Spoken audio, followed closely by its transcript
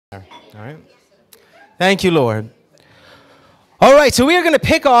All right. Thank you, Lord. All right, so we are going to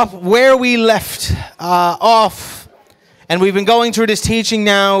pick up where we left off. And we've been going through this teaching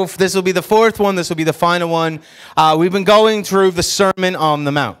now. This will be the fourth one. This will be the final one. We've been going through the Sermon on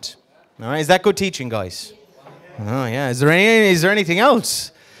the Mount. All right, is that good teaching, guys? Oh, yeah. Is there anything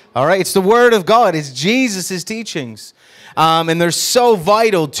else? All right, it's the Word of God. It's Jesus' teachings. And they're so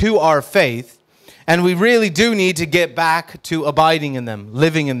vital to our faith. And we really do need to get back to abiding in them,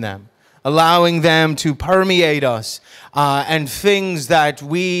 living in them, allowing them to permeate us. And things that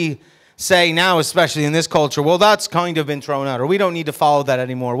we say now, especially in this culture, well, that's kind of been thrown out, or we don't need to follow that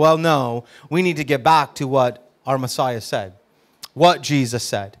anymore. Well, no, we need to get back to what our Messiah said, what Jesus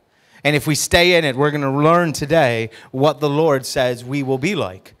said. And if we stay in it, we're going to learn today what the Lord says we will be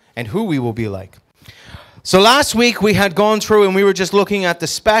like and who we will be like. So last week we had gone through and we were just looking at the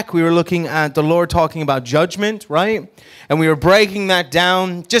spec. We were looking at the Lord talking about judgment, right? And we were breaking that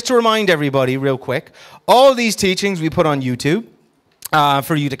down. Just to remind everybody real quick, all these teachings we put on YouTube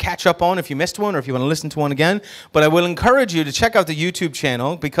for you to catch up on if you missed one or if you want to listen to one again. But I will encourage you to check out the YouTube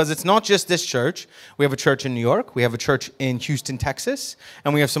channel because it's not just this church. We have a church in New York. We have a church in Houston, Texas.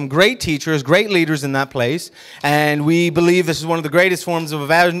 And we have some great teachers, great leaders in that place. And we believe this is one of the greatest forms of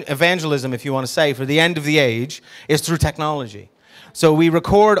evangelism, if you want to say, for the end of the age, is through technology. So we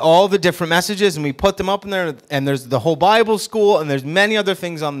record all the different messages and we put them up in there, and there's the whole Bible school and there's many other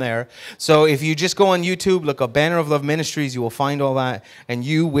things on there. So if you just go on YouTube, look up Banner of Love Ministries, you will find all that and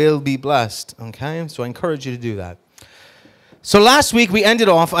you will be blessed. Okay? So I encourage you to do that. So last week we ended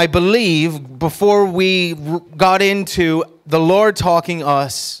off, I believe, before we got into the Lord teaching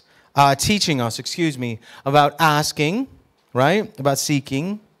us, about asking, right? About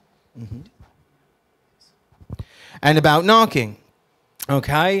seeking, and about knocking.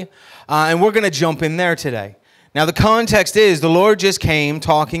 Okay? And we're going to jump in there today. Now, the context is the Lord just came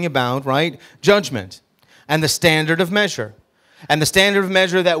talking about, right, judgment and the standard of measure. And the standard of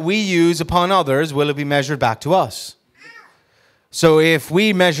measure that we use upon others, will it be measured back to us? So if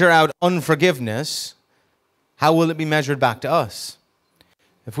we measure out unforgiveness, how will it be measured back to us?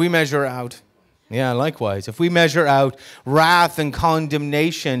 If we measure out, likewise, if we measure out wrath and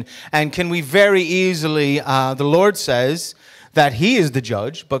condemnation, and can we very easily, the Lord says that he is the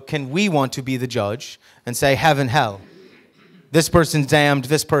judge, but can we want to be the judge and say heaven, hell? This person's damned,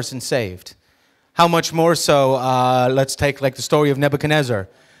 this person's saved. How much more so, let's take like the story of Nebuchadnezzar,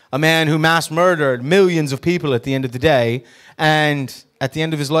 a man who mass murdered millions of people at the end of the day, and at the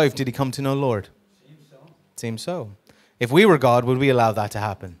end of his life, did he come to know Lord? Seems so. If we were God, would we allow that to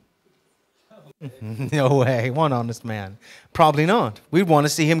happen? No way. One honest man. Probably not. We'd want to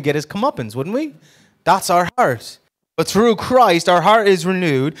see him get his comeuppance, wouldn't we? That's our heart. But through Christ, our heart is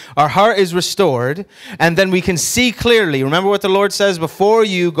renewed, our heart is restored, and then we can see clearly. Remember what the Lord says, before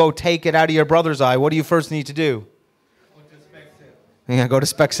you go take it out of your brother's eye, what do you first need to do? Go to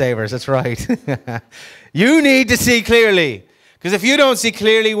Specsavers, that's right. You need to see clearly. Because if you don't see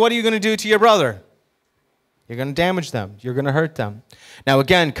clearly, what are you going to do to your brother? You're going to damage them. You're going to hurt them. Now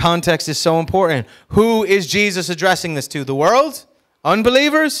again, context is so important. Who is Jesus addressing this to? The world?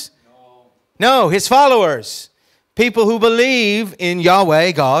 Unbelievers? No, his followers. People who believe in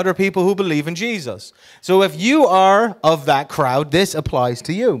Yahweh, God, or people who believe in Jesus. So if you are of that crowd, this applies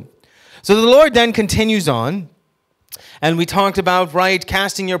to you. So the Lord then continues on. And we talked about, right,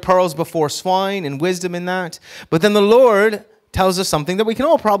 casting your pearls before swine and wisdom in that. But then the Lord tells us something that we can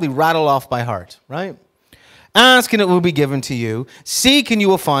all probably rattle off by heart, right? Ask and it will be given to you. Seek and you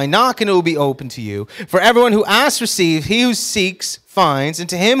will find. Knock and it will be open to you. For everyone who asks receives. He who seeks finds. And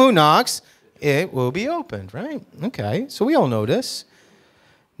to him who knocks, it will be opened, right? Okay, so we all know this.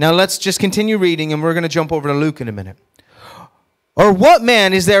 Now let's just continue reading, and we're going to jump over to Luke in a minute. Or what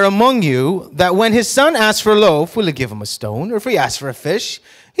man is there among you that when his son asks for a loaf, will he give him a stone? Or if he asks for a fish,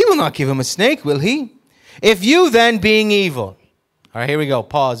 he will not give him a snake, will he? If you then, being evil... All right, here we go,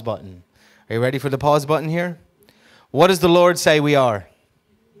 pause button. Are you ready for the pause button here? What does the Lord say we are?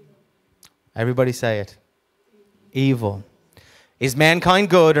 Everybody say it. Evil. Is mankind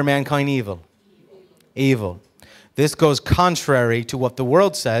good or mankind evil? Evil. This goes contrary to what the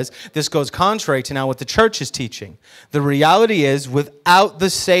world says. This goes contrary to now what the church is teaching. The reality is, without the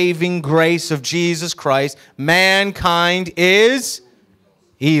saving grace of Jesus Christ, mankind is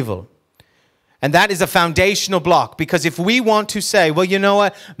evil. And that is a foundational block, because if we want to say, well, you know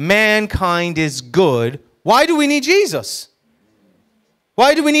what, mankind is good, why do we need Jesus?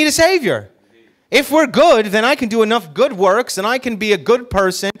 Why do we need a Savior? If we're good, then I can do enough good works, and I can be a good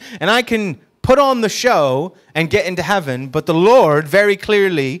person, and I can put on the show and get into heaven. But the Lord very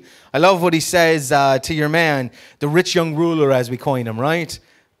clearly, I love what he says to your man, the rich young ruler as we coin him, right?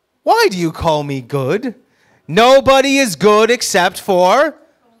 Why do you call me good? Nobody is good except for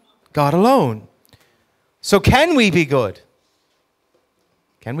God alone. So can we be good?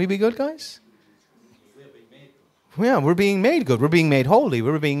 Can we be good, guys? Yeah, we're being made good. We're being made holy.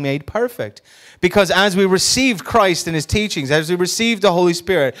 We're being made perfect. Because as we receive Christ and his teachings, as we receive the Holy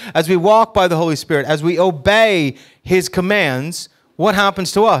Spirit, as we walk by the Holy Spirit, as we obey his commands, what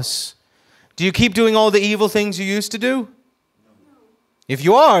happens to us? Do you keep doing all the evil things you used to do? If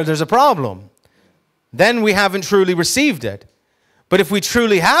you are, there's a problem. Then we haven't truly received it. But if we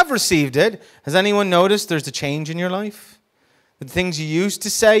truly have received it, has anyone noticed there's a change in your life? The things you used to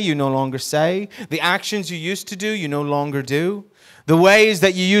say, you no longer say. The actions you used to do, you no longer do. The ways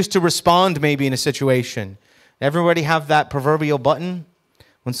that you used to respond maybe in a situation. Everybody have that proverbial button?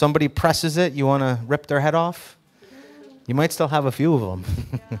 When somebody presses it, you want to rip their head off? You might still have a few of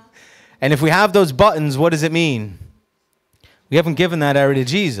them. And if we have those buttons, what does it mean? We haven't given that area to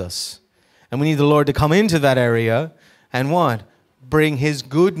Jesus. And we need the Lord to come into that area and what? Bring his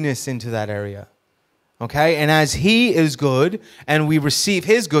goodness into that area. Okay? And as he is good and we receive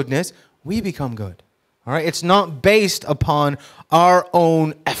his goodness, we become good. All right? It's not based upon our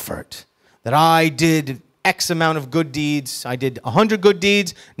own effort. That I did X amount of good deeds. I did 100 good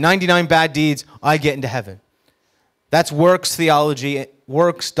deeds, 99 bad deeds. I get into heaven. That's works theology,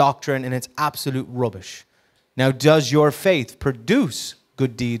 works doctrine, and it's absolute rubbish. Now, does your faith produce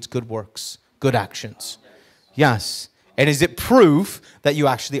good deeds, good works, good actions? Yes. And is it proof that you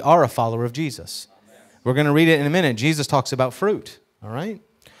actually are a follower of Jesus? We're going to read it in a minute. Jesus talks about fruit. All right?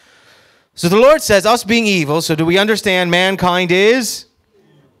 So the Lord says, us being evil, so do we understand mankind is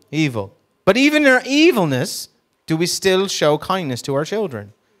evil? But even in our evilness, do we still show kindness to our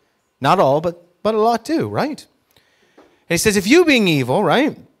children? Not all, but a lot do, right? And he says, if you being evil,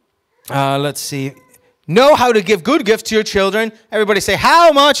 right? Let's see. Know how to give good gifts to your children. Everybody say,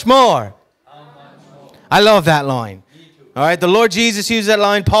 how much more? How much more? I love that line. All right, the Lord Jesus used that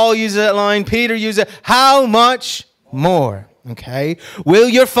line. Paul used that line. Peter used it. How much more? Okay. Will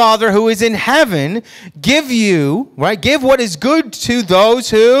your Father who is in heaven give you, right? Give what is good to those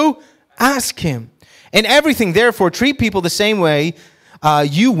who ask him. In everything, therefore, treat people the same way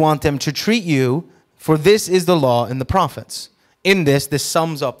you want them to treat you, for this is the law and the prophets. In this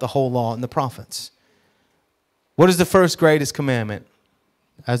sums up the whole law and the prophets. What is the first greatest commandment?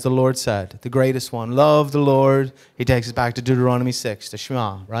 As the Lord said, the greatest one. Love the Lord. He takes us back to Deuteronomy 6, the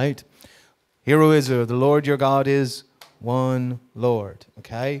Shema, right? Hear, O Israel, the Lord your God is one Lord.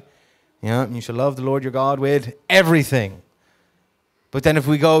 Okay? Yeah, you shall love the Lord your God with everything. But then if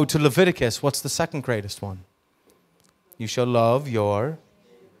we go to Leviticus, what's the second greatest one? You shall love your...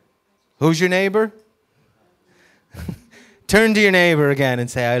 Who's your neighbor? Turn to your neighbor again and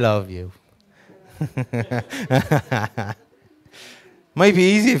say, I love you. Might be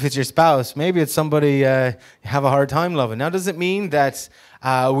easy if it's your spouse. Maybe it's somebody you have a hard time loving. Now, does it mean that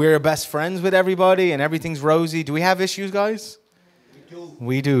we're best friends with everybody and everything's rosy? Do we have issues, guys?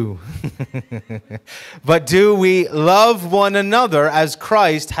 We do. But do we love one another as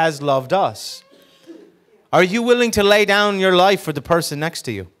Christ has loved us? Are you willing to lay down your life for the person next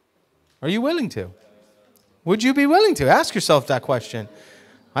to you? Are you willing to? Would you be willing to? Ask yourself that question.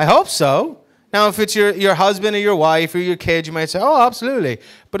 I hope so. Now, if it's your husband or your wife or your kid, you might say, oh, absolutely.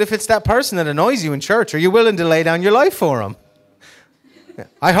 But if it's that person that annoys you in church, are you willing to lay down your life for them?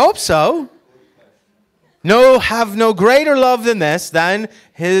 I hope so. No, have no greater love than this, than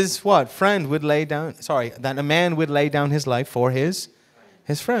his, what? Friend would lay down, that a man would lay down his life for his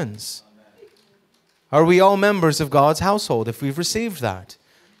friends. Are we all members of God's household if we've received that?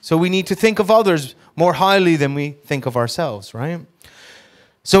 So we need to think of others more highly than we think of ourselves, right?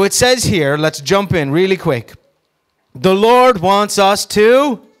 So it says here, let's jump in really quick. The Lord wants us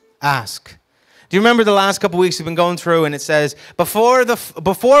to ask. Do you remember the last couple of weeks we've been going through and it says, before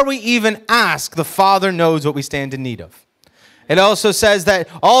we even ask, the Father knows what we stand in need of. It also says that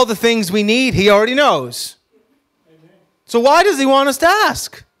all the things we need, he already knows. Amen. So why does he want us to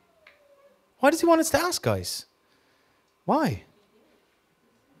ask? Why does he want us to ask, guys? Why?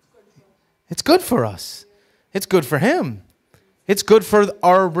 It's good for us. It's good for him. It's good for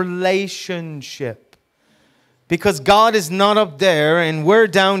our relationship. Because God is not up there and we're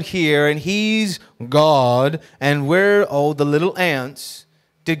down here and he's God and we're, the little ants.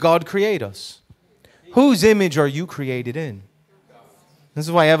 Did God create us? Whose image are you created in? This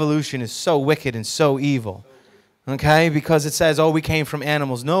is why evolution is so wicked and so evil. Okay? Because it says, we came from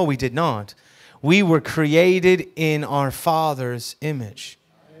animals. No, we did not. We were created in our Father's image.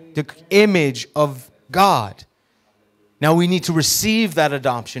 The image of God. Now we need to receive that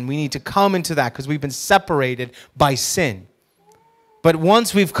adoption. We need to come into that because we've been separated by sin. But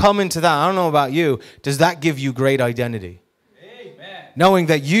once we've come into that, I don't know about you, does that give you great identity? Amen. Knowing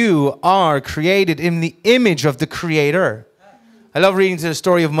that you are created in the image of the Creator. I love reading the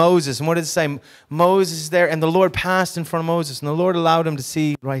story of Moses. And what does it say? Moses is there, and the Lord passed in front of Moses, and the Lord allowed him to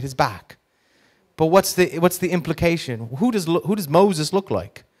see right his back. But what's the implication? Who does Moses look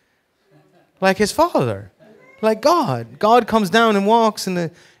like? Like his father. Like God. God comes down and walks in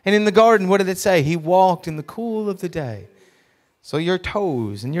the garden. What did it say? He walked in the cool of the day. So your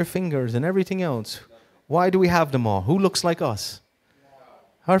toes and your fingers and everything else, why do we have them all? Who looks like us?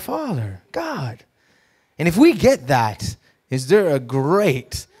 Our Father, God. And if we get that, is there a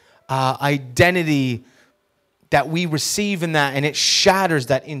great identity that we receive in that, and it shatters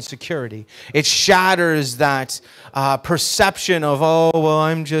that insecurity. It shatters that perception of, oh, well,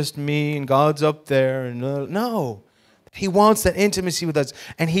 I'm just me and God's up there. And no, He wants that intimacy with us,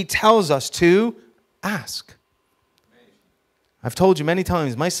 and He tells us to ask. I've told you many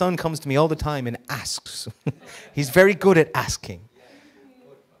times, my son comes to me all the time and asks. He's very good at asking.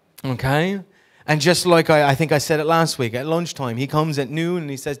 Okay? And just like I think I said it last week, at lunchtime, he comes at noon and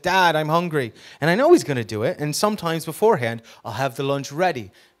he says, Dad, I'm hungry. And I know he's going to do it. And sometimes beforehand, I'll have the lunch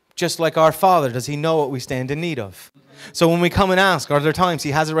ready. Just like our Father, does He know what we stand in need of? So when we come and ask, are there times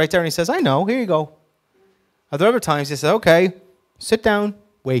He has it right there and He says, I know, here you go. Are there other times He says, okay, sit down,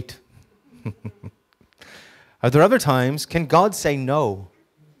 wait. Are there other times, can God say no?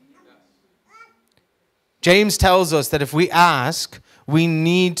 James tells us that if we ask, we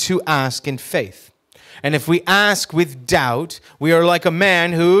need to ask in faith. And if we ask with doubt, we are like a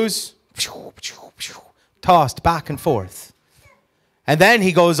man who's tossed back and forth. And then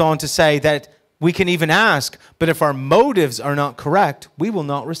he goes on to say that we can even ask, but if our motives are not correct, we will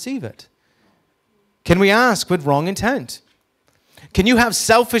not receive it. Can we ask with wrong intent? Can you have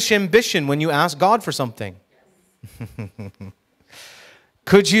selfish ambition when you ask God for something?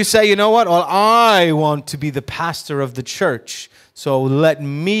 Could you say, you know what? Well, I want to be the pastor of the church, so let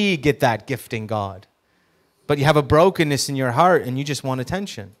me get that gifting, God. But you have a brokenness in your heart and you just want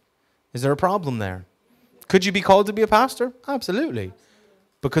attention. Is there a problem there? Could you be called to be a pastor? Absolutely.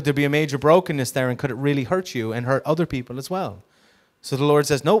 But could there be a major brokenness there, and could it really hurt you and hurt other people as well? So the Lord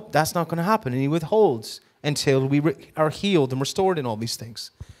says, nope, that's not going to happen. And He withholds until we are healed and restored in all these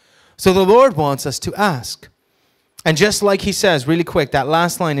things. So the Lord wants us to ask. And just like He says, really quick, that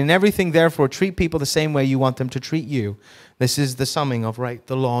last line, in everything, therefore, treat people the same way you want them to treat you. This is the summing of, right,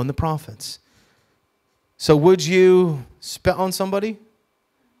 the law and the prophets. So would you spit on somebody?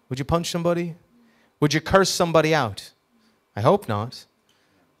 Would you punch somebody? Would you curse somebody out? I hope not.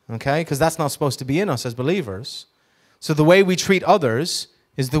 Okay? Because that's not supposed to be in us as believers. So the way we treat others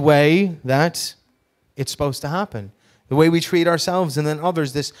is the way that it's supposed to happen. The way we treat ourselves and then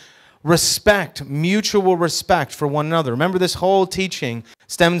others, this respect, mutual respect for one another. Remember, this whole teaching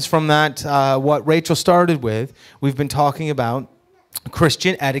stems from that, what Rachel started with. We've been talking about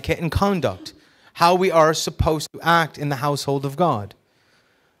Christian etiquette and conduct. How we are supposed to act in the household of God.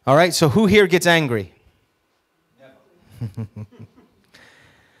 All right, so who here gets angry?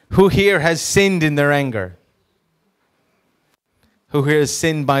 Who here has sinned in their anger? Who here has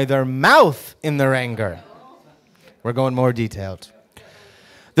sinned by their mouth in their anger? We're going more detailed.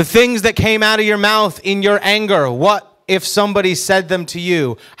 The things that came out of your mouth in your anger, what if somebody said them to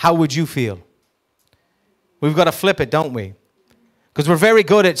you? How would you feel? We've got to flip it, don't we? Because we're very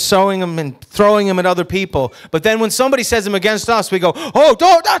good at sowing them and throwing them at other people. But then when somebody says them against us, we go, oh,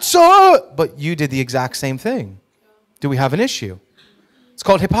 don't, that's so. But you did the exact same thing. Do we have an issue? It's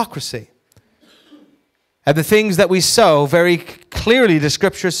called hypocrisy. And the things that we sow, very clearly the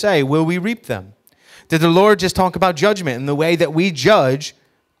scriptures say, will we reap them? Did the Lord just talk about judgment? And the way that we judge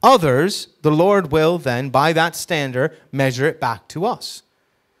others, the Lord will then, by that standard, measure it back to us.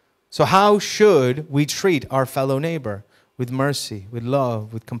 So how should we treat our fellow neighbor? With mercy, with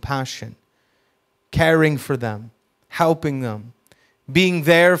love, with compassion, caring for them, helping them, being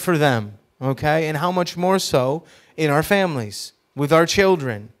there for them, okay? And how much more so in our families, with our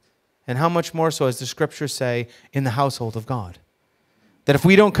children, and how much more so, as the scriptures say, in the household of God. That if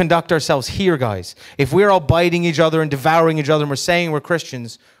we don't conduct ourselves here, guys, if we're all biting each other and devouring each other and we're saying we're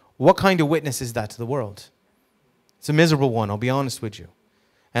Christians, what kind of witness is that to the world? It's a miserable one, I'll be honest with you.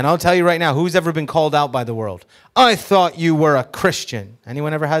 And I'll tell you right now, who's ever been called out by the world? I thought you were a Christian.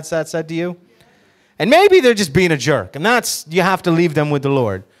 Anyone ever had that said to you? And maybe they're just being a jerk. And that's, you have to leave them with the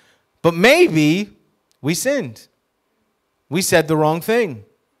Lord. But maybe we sinned. We said the wrong thing.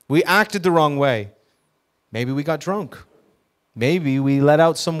 We acted the wrong way. Maybe we got drunk. Maybe we let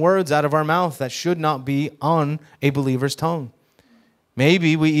out some words out of our mouth that should not be on a believer's tongue.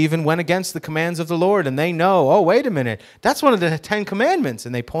 Maybe we even went against the commands of the Lord and they know, oh, wait a minute, that's one of the 10 commandments,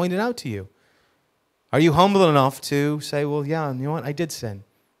 and they point it out to you. Are you humble enough to say, well, yeah, you know what, I did sin.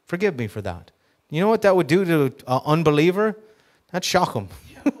 Forgive me for that. You know what that would do to an unbeliever? That'd shock them.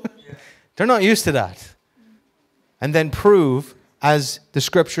 They're not used to that. And then prove, as the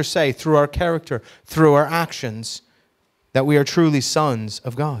scriptures say, through our character, through our actions, that we are truly sons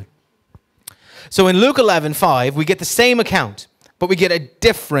of God. So in Luke 11:5, we get the same account, but we get a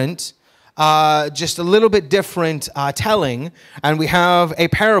different, just a little bit different telling, and we have a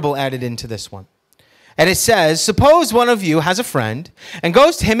parable added into this one. And it says, suppose one of you has a friend and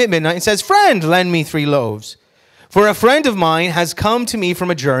goes to him at midnight and says, friend, lend me 3 loaves. For a friend of mine has come to me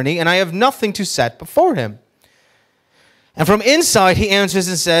from a journey, and I have nothing to set before him. And from inside he answers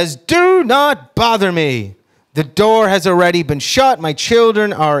and says, do not bother me. The door has already been shut. My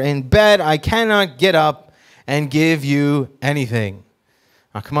children are in bed. I cannot get up and give you anything.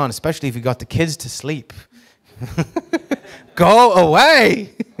 Oh, come on, especially if you got the kids to sleep. Go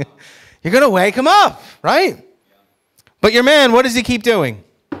away. You're going to wake them up, right? But your man, what does he keep doing?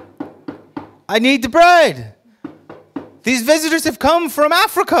 I need the bread. These visitors have come from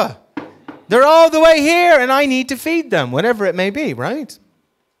Africa. They're all the way here, and I need to feed them, whatever it may be, right?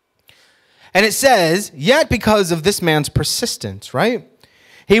 And it says, yet because of this man's persistence, right?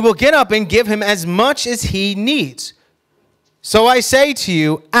 He will get up and give him as much as he needs. So I say to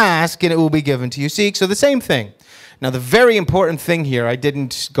you, ask, and it will be given to you. Seek. So the same thing. Now, the very important thing here, I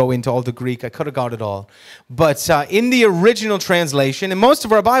didn't go into all the Greek. I could have got it all. But in the original translation, and most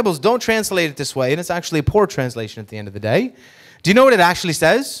of our Bibles don't translate it this way, and it's actually a poor translation at the end of the day. Do you know what it actually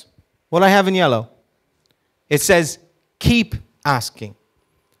says? What I have in yellow. It says, keep asking.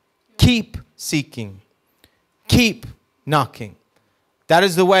 Keep seeking. Keep knocking. That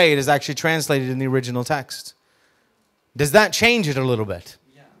is the way it is actually translated in the original text. Does that change it a little bit?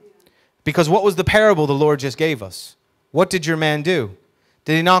 Because what was the parable the Lord just gave us? What did your man do?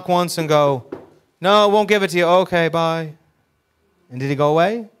 Did he knock once and go, no, won't give it to you. Okay, bye. And did he go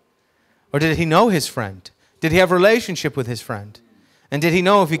away? Or did he know his friend? Did he have a relationship with his friend? And did he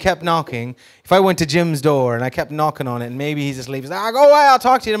know if he kept knocking, if I went to Jim's door and I kept knocking on it and maybe he's asleep, he's like, go away, I'll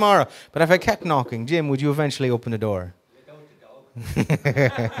talk to you tomorrow. But if I kept knocking, Jim, would you eventually open the door?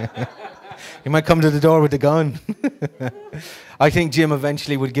 He might come to the door with the gun. I think Jim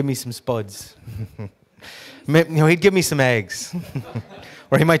eventually would give me some spuds. He'd give me some eggs.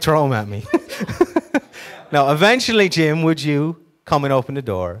 Or he might throw them at me. Now, eventually, Jim, would you come and open the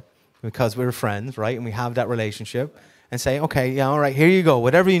door? Because we're friends, right? And we have that relationship. And say, okay, yeah, all right, here you go.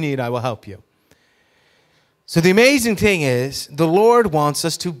 Whatever you need, I will help you. So the amazing thing is, the Lord wants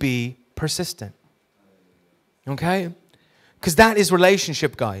us to be persistent. Okay? Because that is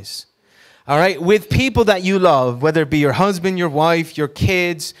relationship, guys. All right? With people that you love, whether it be your husband, your wife, your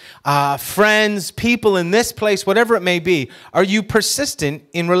kids, friends, people in this place, whatever it may be, are you persistent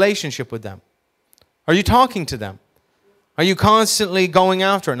in relationship with them? Are you talking to them? Are you constantly going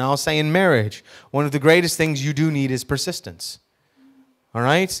after it? And I'll say in marriage, one of the greatest things you do need is persistence. All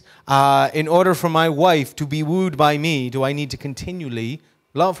right? In order for my wife to be wooed by me, do I need to continually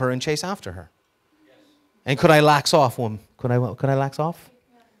love her and chase after her? Yes. And could I lax off one? Could I lax off?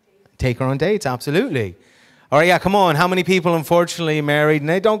 Take her on dates, absolutely. All right, yeah, come on. How many people, unfortunately, are married and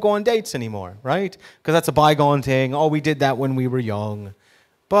they don't go on dates anymore, right? Because that's a bygone thing. Oh, we did that when we were young.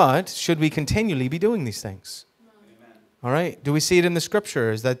 But should we continually be doing these things? All right. Do we see it in the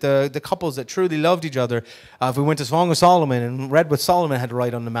scriptures that the couples that truly loved each other, if we went to Song of Solomon and read what Solomon had to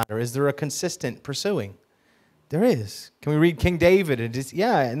write on the matter, is there a consistent pursuing? There is. Can we read King David?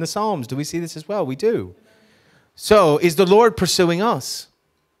 In the Psalms, do we see this as well? We do. So is the Lord pursuing us?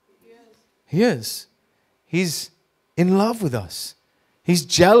 He is. He's in love with us. He's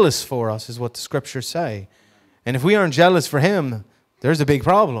jealous for us is what the scriptures say. And if we aren't jealous for him, there's a big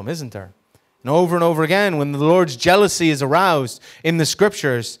problem, isn't there? And over again, when the Lord's jealousy is aroused in the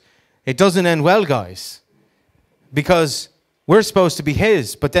scriptures, it doesn't end well, guys. Because we're supposed to be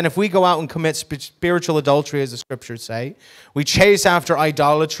his. But then if we go out and commit spiritual adultery, as the scriptures say, we chase after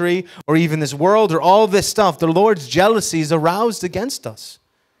idolatry or even this world or all this stuff, the Lord's jealousy is aroused against us.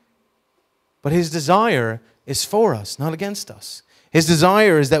 But his desire is for us, not against us. His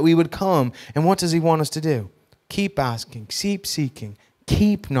desire is that we would come. And what does he want us to do? Keep asking, keep seeking,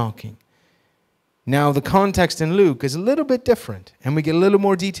 keep knocking. Now, the context in Luke is a little bit different, and we get a little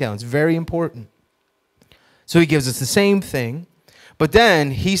more detail. It's very important. So he gives us the same thing, but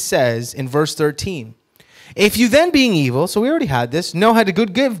then he says in verse 13, if you then being evil, so we already had this, know how to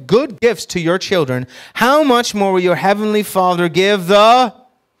give good gifts to your children, how much more will your heavenly Father give the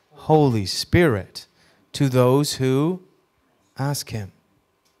Holy Spirit to those who Ask him.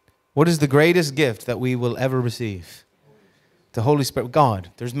 What is the greatest gift that we will ever receive? The Holy Spirit.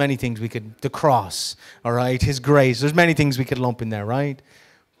 God. There's many things we could, the cross, all right? His grace. There's many things we could lump in there, right?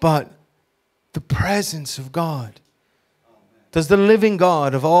 But the presence of God. Does the living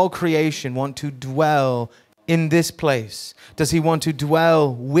God of all creation want to dwell in this place? Does he want to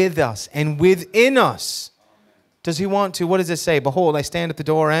dwell with us and within us? Does he want to, what does it say? Behold, I stand at the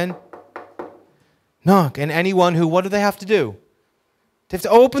door and knock. And anyone who, what do they have to do? They have to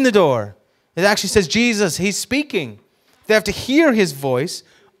open the door. It actually says Jesus, he's speaking. They have to hear his voice,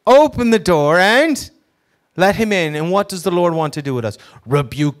 open the door and let him in. And what does the Lord want to do with us?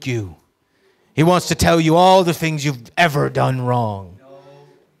 Rebuke you. He wants to tell you all the things you've ever done wrong. No.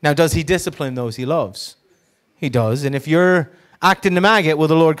 Now, does he discipline those he loves? He does. And if you're acting the maggot, will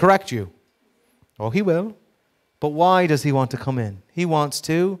the Lord correct you? Oh, he will. But why does he want to come in? He wants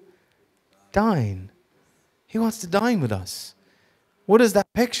to dine. He wants to dine with us. What is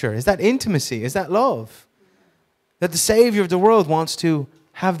that picture? Is that intimacy? Is that love? That the Savior of the world wants to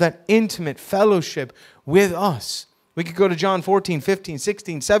have that intimate fellowship with us. We could go to John 14, 15,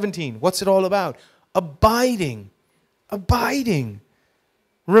 16, 17. What's it all about? Abiding. Abiding.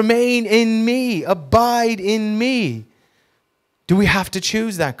 Remain in me. Abide in me. Do we have to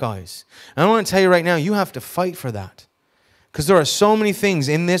choose that, guys? And I want to tell you right now, you have to fight for that. Because there are so many things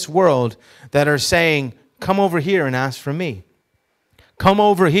in this world that are saying, come over here and ask for me. Come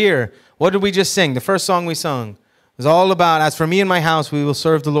over here. What did we just sing? The first song we sung was all about, as for me and my house, we will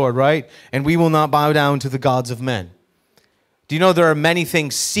serve the Lord, right? And we will not bow down to the gods of men. Do you know there are many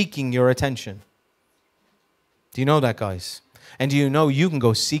things seeking your attention? Do you know that, guys? And do you know you can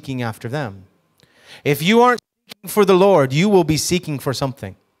go seeking after them? If you aren't seeking for the Lord, you will be seeking for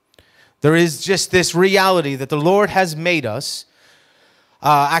something. There is just this reality that the Lord has made us,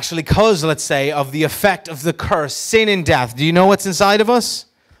 actually because, let's say, of the effect of the curse, sin and death. Do you know what's inside of us?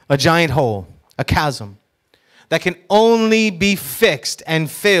 A giant hole, a chasm, that can only be fixed and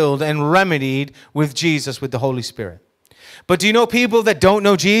filled and remedied with Jesus, with the Holy Spirit. But do you know people that don't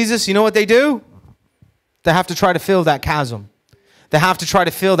know Jesus? You know what they do? They have to try to fill that chasm. They have to try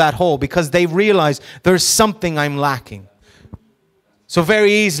to fill that hole because they realize there's something I'm lacking. So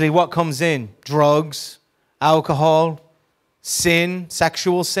very easily, what comes in? Drugs, alcohol, sin,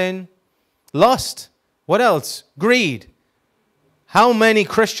 sexual sin, lust. What else? Greed. How many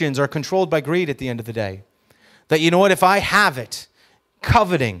Christians are controlled by greed at the end of the day? That, you know what, if I have it,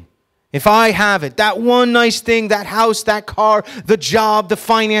 coveting, if I have it, that one nice thing, that house, that car, the job, the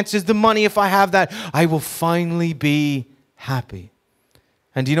finances, the money, if I have that, I will finally be happy.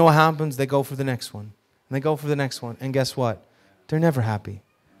 And do you know what happens? They go for the next one. And they go for the next one. And guess what? They're never happy.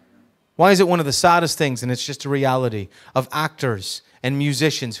 Why is it one of the saddest things, and it's just a reality, of actors and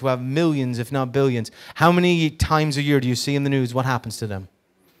musicians who have millions, if not billions? How many times a year do you see in the news what happens to them?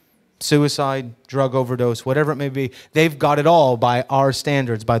 Suicide, drug overdose, whatever it may be. They've got it all by our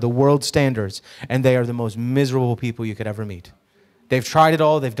standards, by the world standards, and they are the most miserable people you could ever meet. They've tried it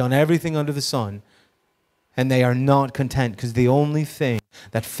all, they've done everything under the sun, and they are not content because the only thing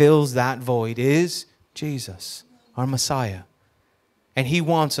that fills that void is Jesus, our Messiah. And he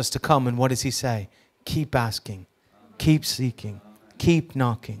wants us to come, and what does he say? Keep asking, keep seeking, keep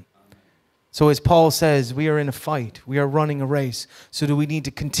knocking. So as Paul says, we are in a fight. We are running a race. So do we need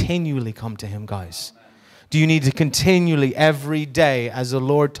to continually come to him, guys? Do you need to continually, every day, as the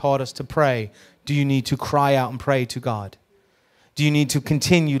Lord taught us to pray, do you need to cry out and pray to God? Do you need to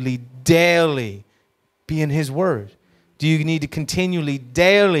continually, daily be in his word? Do you need to continually,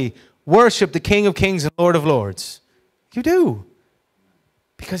 daily worship the King of Kings and Lord of Lords? You do.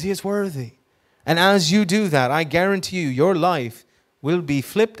 Because he is worthy. And as you do that, I guarantee you, your life will be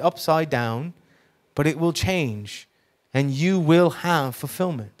flipped upside down, but it will change, and you will have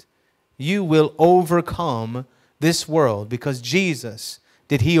fulfillment. You will overcome this world because Jesus,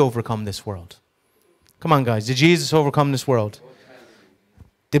 did he overcome this world? Come on, guys. Did Jesus overcome this world?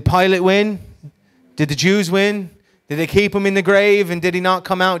 Did Pilate win? Did the Jews win? Did they keep him in the grave, and did he not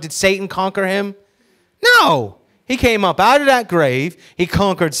come out? Did Satan conquer him? No. He came up out of that grave. He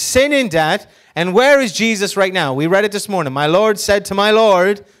conquered sin and death. And where is Jesus right now? We read it this morning. My Lord said to my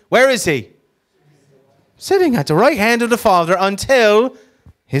Lord, where is he? Sitting at the right hand of the Father until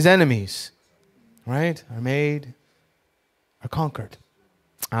his enemies, right, are conquered.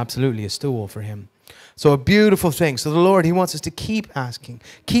 Absolutely a stool for him. So a beautiful thing. So the Lord, he wants us to keep asking,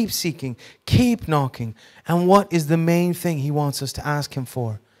 keep seeking, keep knocking. And what is the main thing he wants us to ask him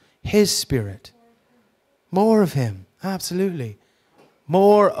for? His Spirit. More of him. Absolutely.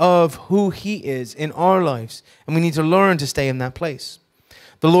 More of who he is in our lives. And we need to learn to stay in that place.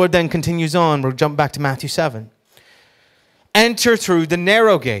 The Lord then continues on. We'll jump back to Matthew 7. enter through the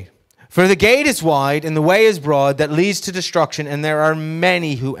narrow gate. For the gate is wide and the way is broad that leads to destruction, and there are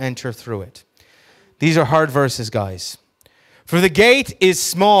many who enter through it. These are hard verses, guys. For the gate is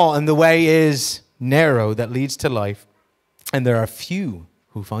small and the way is narrow that leads to life, and there are few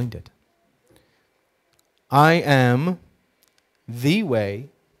who find it. I am the way,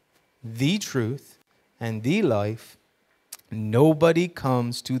 the truth, and the life. Nobody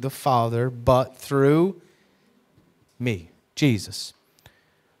comes to the Father but through me, Jesus.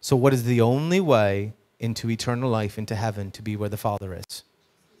 So what is the only way into eternal life, into heaven, to be where the Father is?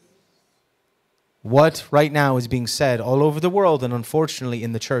 What right now is being said all over the world, and unfortunately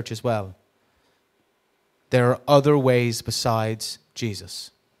in the church as well? There are other ways besides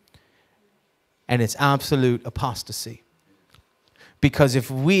Jesus. And it's absolute apostasy. Because if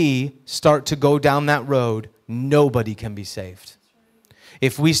we start to go down that road, nobody can be saved.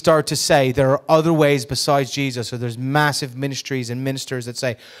 If we start to say there are other ways besides Jesus, or there's massive ministries and ministers that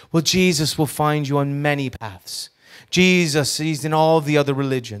say, well, Jesus will find you on many paths. Jesus, he's in all the other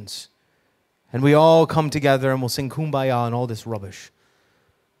religions. And we all come together and we'll sing Kumbaya and all this rubbish.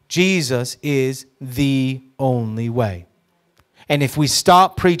 Jesus is the only way. And if we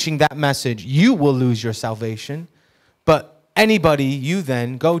stop preaching that message, you will lose your salvation. But anybody you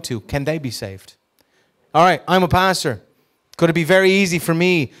then go to, can they be saved? All right, I'm a pastor. Could it be very easy for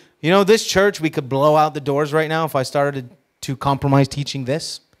me? You know, this church, we could blow out the doors right now if I started to compromise teaching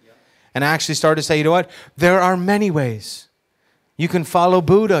this. Yeah. And I actually started to say, you know what? There are many ways. You can follow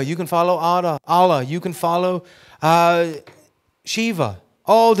Buddha. You can follow Allah. You can follow Shiva.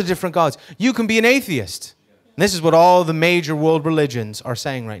 All the different gods. You can be an atheist. And this is what all the major world religions are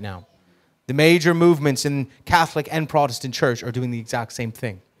saying right now. The major movements in Catholic and Protestant church are doing the exact same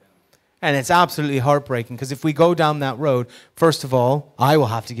thing. And it's absolutely heartbreaking, because if we go down that road, first of all, I will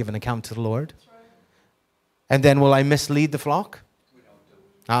have to give an account to the Lord. And then will I mislead the flock?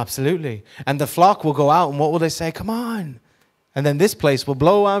 Absolutely. And the flock will go out, and what will they say? Come on. And then this place will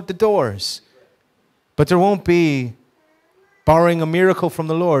blow out the doors. But there won't be, barring a miracle from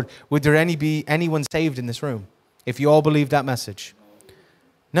the Lord, would there be anyone saved in this room if you all believe that message?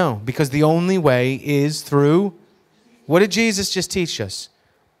 No, because the only way is through, what did Jesus just teach us?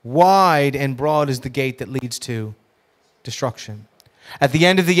 Wide and broad is the gate that leads to destruction. At the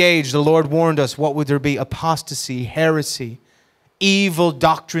end of the age, the Lord warned us, what would there be? Apostasy, heresy, evil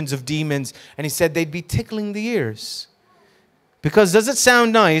doctrines of demons. And he said they'd be tickling the ears. Because does it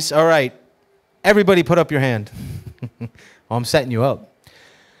sound nice? All right, everybody put up your hand. Well, I'm setting you up.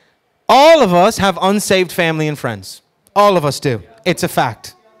 All of us have unsaved family and friends. All of us do. It's a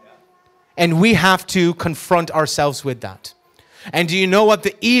fact. And we have to confront ourselves with that. And do you know what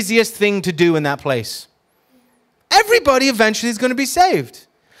the easiest thing to do in that place? Everybody eventually is going to be saved.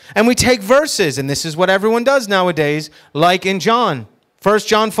 And we take verses, and this is what everyone does nowadays, like in John. 1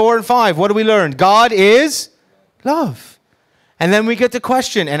 John 4 and 5, what do we learn? God is love. And then we get the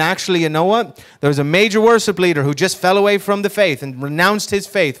question, and actually, you know what? There's a major worship leader who just fell away from the faith and renounced his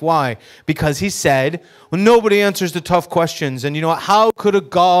faith. Why? Because he said, well, nobody answers the tough questions. And you know what? How could a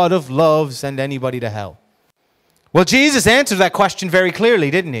God of love send anybody to hell? Well, Jesus answered that question very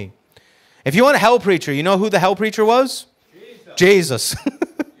clearly, didn't he? If you want a hell preacher, you know who the hell preacher was? Jesus.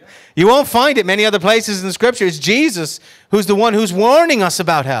 You won't find it many other places in the scripture. It's Jesus who's the one who's warning us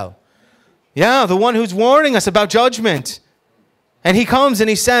about hell. Yeah, the one who's warning us about judgment. And he comes and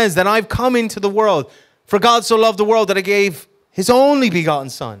he says that I've come into the world. For God so loved the world that he gave his only begotten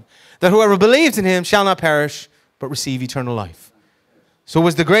Son, that whoever believes in him shall not perish, but receive eternal life. So it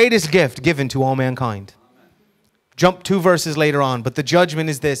was the greatest gift given to all mankind. Jump 2 verses later on. But the judgment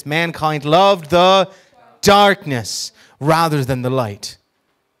is this: mankind loved the darkness rather than the light.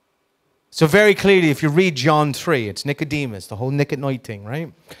 So very clearly, if you read John 3, it's Nicodemus, the whole Nick at night thing,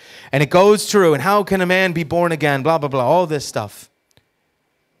 right? And it goes through, and how can a man be born again, blah, blah, blah, all this stuff.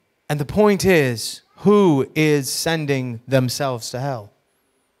 And the point is, who is sending themselves to hell?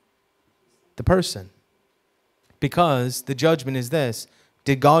 The person. Because the judgment is this: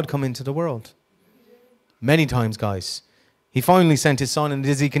 did God come into the world? Many times, guys. He finally sent his Son, and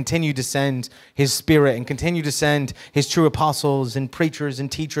does he continue to send his Spirit and continue to send his true apostles and preachers and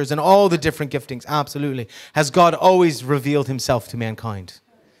teachers and all the different giftings? Absolutely. Has God always revealed himself to mankind?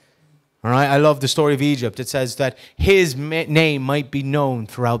 All right. I love the story of Egypt. It says that his name might be known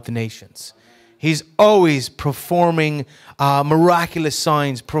throughout the nations. He's always performing miraculous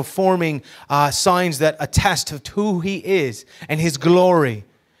signs, performing signs that attest to who he is and his glory.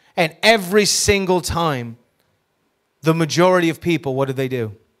 And every single time, the majority of people, what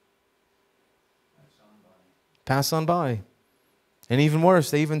do? Pass on by. And even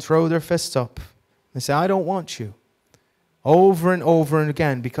worse, they even throw their fists up. They say, I don't want you. Over and over and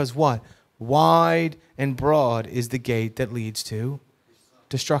again. Because what? Wide and broad is the gate that leads to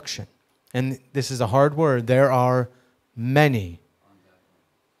destruction. And this is a hard word. There are many.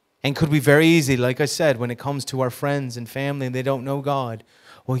 And could be very easy, like I said, when it comes to our friends and family and they don't know God.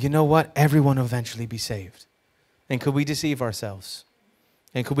 Well, you know what? Everyone will eventually be saved. And could we deceive ourselves?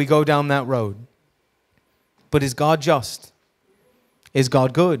 And could we go down that road? But is God just? Is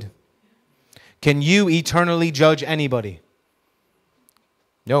God good? Can you eternally judge anybody?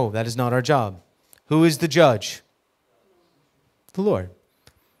 No, that is not our job. Who is the judge? The Lord.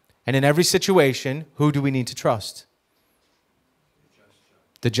 And in every situation, who do we need to trust?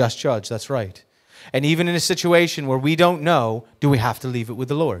 The just judge, that's right. And even in a situation where we don't know, do we have to leave it with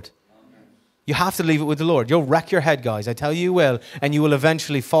the Lord? You have to leave it with the Lord. You'll wreck your head, guys. I tell you will. And you will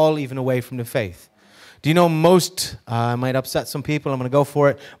eventually fall even away from the faith. Do you know most, I might upset some people, I'm going to go for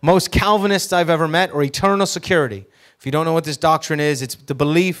it. Most Calvinists I've ever met are eternal security. If you don't know what this doctrine is, it's the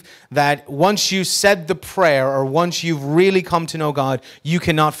belief that once you said the prayer or once you've really come to know God, you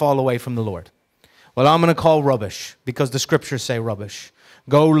cannot fall away from the Lord. Well, I'm going to call rubbish because the scriptures say rubbish.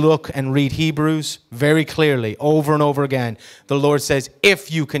 Go look and read Hebrews very clearly over and over again. The Lord says,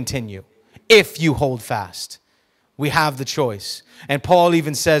 if you continue, if you hold fast, we have the choice. And Paul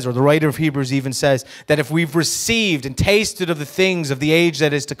even says, or the writer of Hebrews even says, that if we've received and tasted of the things of the age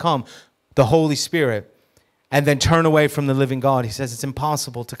that is to come, the Holy Spirit, and then turn away from the living God, he says it's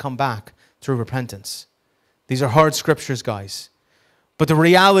impossible to come back through repentance. These are hard scriptures, guys. But the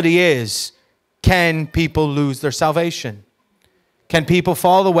reality is, can people lose their salvation? Can people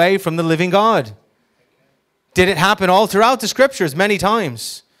fall away from the living God? Did it happen all throughout the scriptures many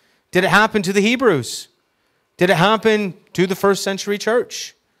times? Did it happen to the Hebrews? Did it happen to the first century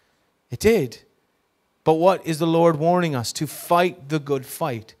church? It did. But what is the Lord warning us? To fight the good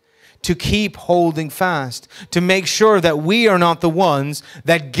fight. To keep holding fast, to make sure that we are not the ones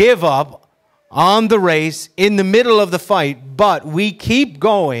that give up on the race in the middle of the fight, but we keep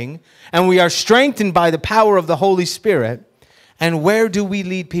going and we are strengthened by the power of the Holy Spirit. And where do we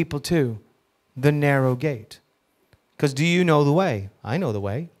lead people to? The narrow gate. Because do you know the way? I know the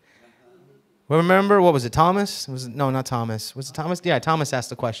way. Remember, what was it, Thomas? No, not Thomas. Was it Thomas? Yeah, Thomas asked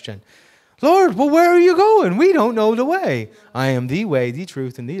the question. Lord, well, where are you going? We don't know the way. I am the way, the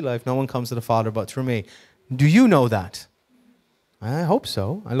truth, and the life. No one comes to the Father but through me. Do you know that? I hope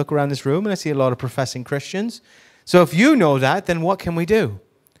so. I look around this room and I see a lot of professing Christians. So if you know that, then what can we do?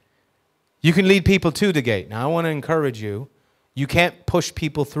 You can lead people to the gate. Now, I want to encourage you. You can't push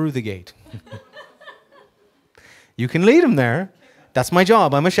people through the gate. You can lead them there. That's my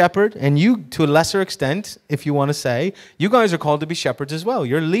job. I'm a shepherd. And you, to a lesser extent, if you want to say, you guys are called to be shepherds as well.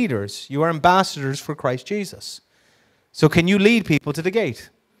 You're leaders. You are ambassadors for Christ Jesus. So can you lead people to the gate?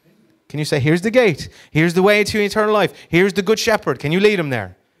 Can you say, here's the gate. Here's the way to eternal life. Here's the good shepherd. Can you lead them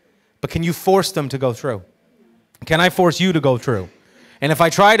there? But can you force them to go through? Can I force you to go through? And if I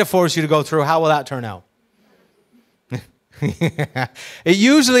try to force you to go through, how will that turn out? It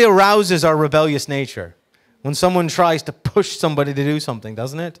usually arouses our rebellious nature. When someone tries to push somebody to do something,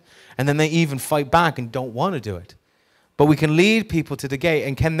 doesn't it? And then they even fight back and don't want to do it. But we can lead people to the gate.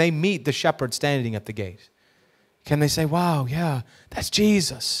 And can they meet the shepherd standing at the gate? Can they say, wow, yeah, that's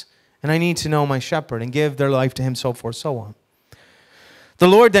Jesus. And I need to know my shepherd and give their life to him, so forth, so on. The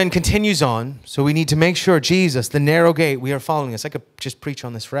Lord then continues on. So we need to make sure Jesus, the narrow gate, we are following this. I could just preach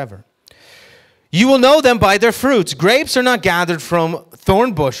on this forever. You will know them by their fruits. Grapes are not gathered from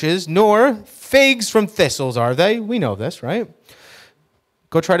thorn bushes, nor figs from thistles, are they? We know this, right?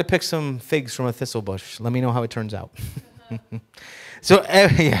 Go try to pick some figs from a thistle bush. Let me know how it turns out. So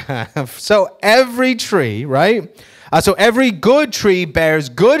every tree, right? So every good tree bears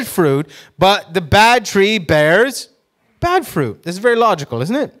good fruit, but the bad tree bears bad fruit. This is very logical,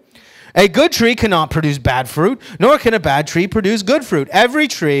 isn't it? A good tree cannot produce bad fruit, nor can a bad tree produce good fruit. Every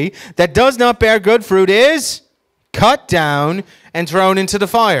tree that does not bear good fruit is cut down and thrown into the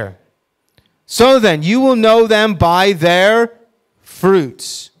fire. So then, you will know them by their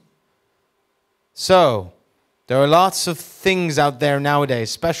fruits. So, there are lots of things out there nowadays,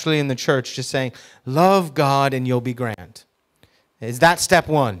 especially in the church, just saying, love God and you'll be grand. Is that step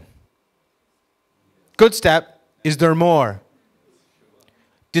one? Good step. Is there more?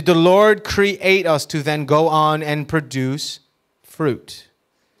 Did the Lord create us to then go on and produce fruit?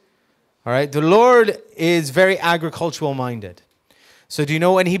 All right. The Lord is very agricultural minded. So do you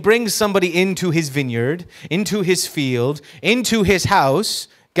know when he brings somebody into his vineyard, into his field, into his house,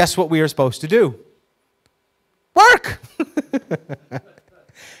 guess what we are supposed to do? Work.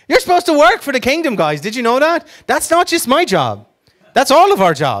 You're supposed to work for the kingdom, guys. Did you know that? That's not just my job. That's all of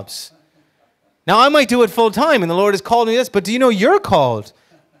our jobs. Now, I might do it full time, and the Lord has called me this, but do you know you're called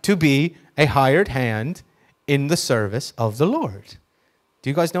to be a hired hand in the service of the Lord? Do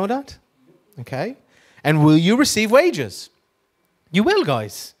you guys know that? Okay. And will you receive wages? You will,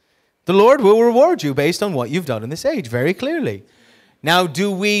 guys. The Lord will reward you based on what you've done in this age, very clearly. Now,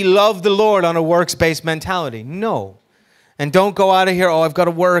 do we love the Lord on a works-based mentality? No. And don't go out of here, oh, I've got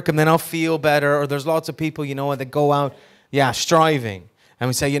to work and then I'll feel better. Or there's lots of people, you know what, that go out, striving. And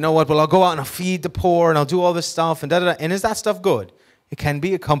we say, you know what, well, I'll go out and I'll feed the poor and I'll do all this stuff. And da-da-da. And is that stuff good? It can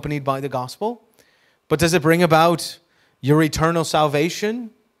be accompanied by the gospel. But does it bring about your eternal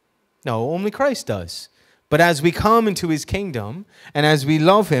salvation? No, only Christ does. But as we come into his kingdom and as we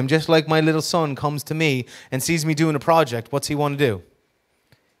love him, just like my little son comes to me and sees me doing a project, what's he want to do?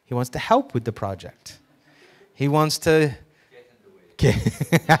 He wants to help with the project. He wants to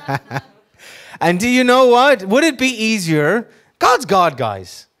And do you know what? Would it be easier? God's God,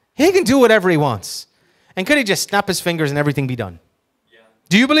 guys. He can do whatever he wants. And could he just snap his fingers and everything be done? Yeah.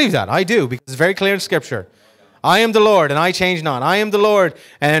 Do you believe that? I do, because it's very clear in Scripture. I am the Lord, and I change not. I am the Lord,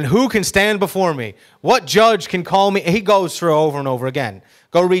 and who can stand before me? What judge can call me? He goes through over and over again.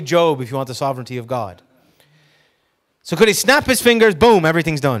 Go read Job if you want the sovereignty of God. So could he snap his fingers, boom,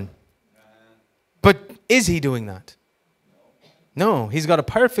 everything's done? But is he doing that? No, he's got a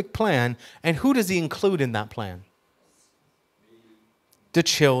perfect plan, and who does he include in that plan? The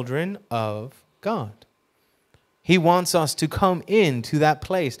children of God. He wants us to come into that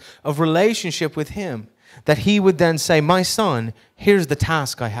place of relationship with him, that he would then say, my son, here's the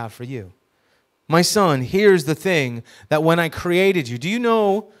task I have for you. My son, here's the thing that when I created you, do you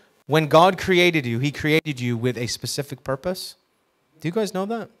know when God created you, he created you with a specific purpose? Do you guys know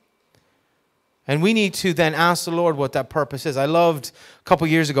that? And we need to then ask the Lord what that purpose is. I loved a couple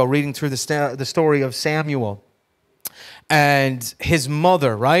years ago reading through the story of Samuel and his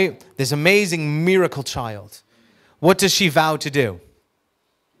mother, right? This amazing miracle child. What does she vow to do?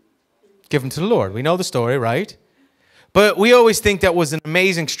 Give him to the Lord. We know the story, right? But we always think that was an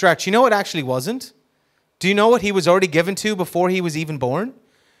amazing stretch. You know what actually wasn't? Do you know what he was already given to before he was even born?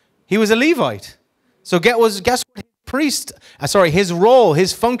 He was a Levite. So guess what his role,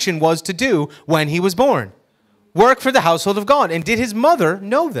 his function was to do when he was born. Work for the household of God. And did his mother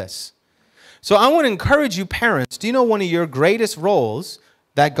know this? So I want to encourage you parents, do you know one of your greatest roles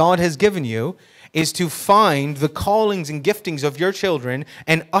that God has given you is to find the callings and giftings of your children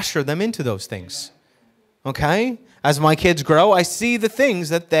and usher them into those things. Okay? As my kids grow, I see the things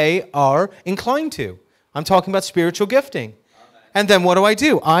that they are inclined to. I'm talking about spiritual gifting. And then what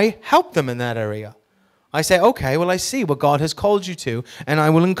do? I help them in that area. I say, okay, well, I see what God has called you to, and I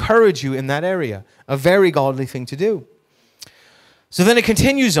will encourage you in that area. A very godly thing to do. So then it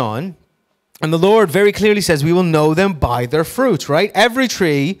continues on. And the Lord very clearly says, we will know them by their fruits, right? Every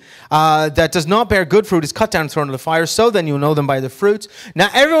tree that does not bear good fruit is cut down and thrown into the fire. So then you'll know them by their fruits.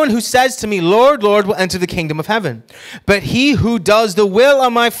 Now everyone who says to me, Lord, Lord, will enter the kingdom of heaven. But he who does the will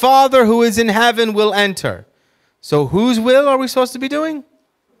of my Father who is in heaven will enter. So whose will are we supposed to be doing?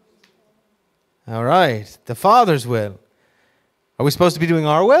 All right, the Father's will. Are we supposed to be doing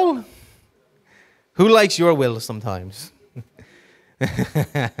our will? Who likes your will sometimes?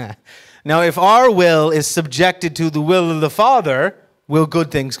 Now, if our will is subjected to the will of the Father, will good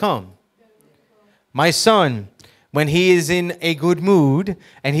things come? My son, when he is in a good mood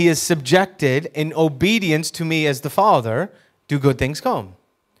and he is subjected in obedience to me as the Father, do good things come?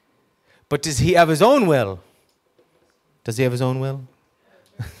 But does he have his own will? Does he have his own will?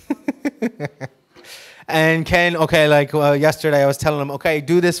 And yesterday I was telling him, okay,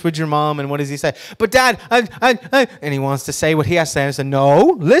 do this with your mom. And what does he say? But Dad, and he wants to say what he has to say. And I said,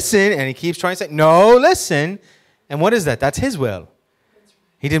 no, listen. And he keeps trying to say, no, listen. And what is that? That's his will.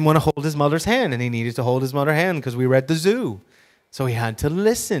 He didn't want to hold his mother's hand, and he needed to hold his mother's hand because we were at the zoo. So he had to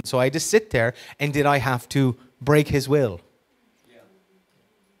listen. So I had to sit there, and did I have to break his will? Yeah.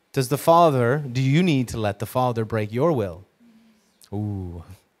 Do you need to let the Father break your will? Ooh.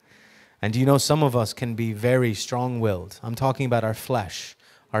 And do you know some of us can be very strong-willed? I'm talking about our flesh,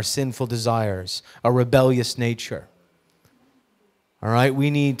 our sinful desires, our rebellious nature. All right?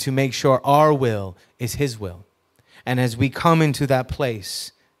 We need to make sure our will is his will. And as we come into that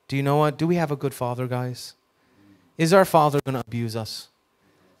place, do you know what? Do we have a good Father, guys? Is our Father going to abuse us?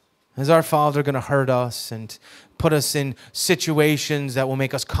 Is our Father going to hurt us and put us in situations that will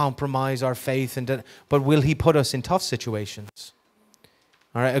make us compromise our faith? But will he put us in tough situations?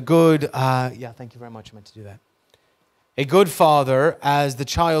 All right, thank you very much. I meant to do that. A good father, as the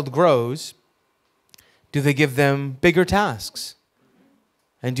child grows, do they give them bigger tasks?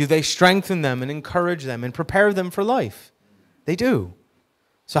 And do they strengthen them and encourage them and prepare them for life? They do.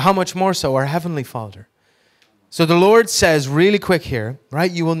 So how much more so our Heavenly Father? So the Lord says really quick here,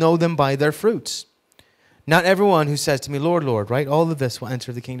 right? You will know them by their fruits. Not everyone who says to me, Lord, Lord, right? All of this will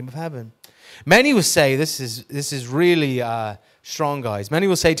enter the kingdom of heaven. Many will say, this is really strong, guys. Many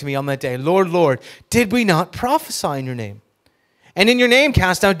will say to me on that day, Lord, Lord, did we not prophesy in your name? And in your name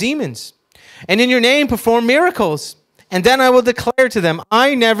cast out demons? And in your name perform miracles? And then I will declare to them,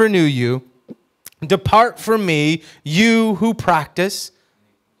 I never knew you. Depart from me, you who practice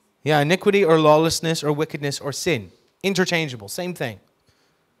iniquity or lawlessness or wickedness or sin. Interchangeable, same thing.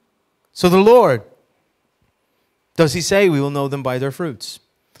 So the Lord, does he say we will know them by their fruits?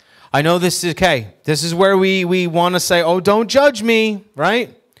 I know this is okay. This is where we want to say, oh, don't judge me,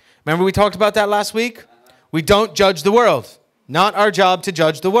 right? Remember we talked about that last week? We don't judge the world. Not our job to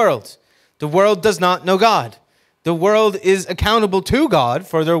judge the world. The world does not know God. The world is accountable to God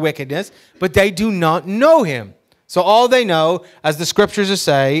for their wickedness, but they do not know him. So all they know, as the scriptures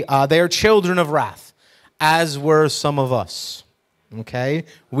say, they are children of wrath, as were some of us. Okay?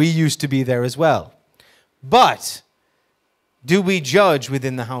 We used to be there as well. But do we judge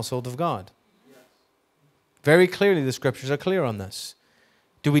within the household of God? Very clearly, the scriptures are clear on this.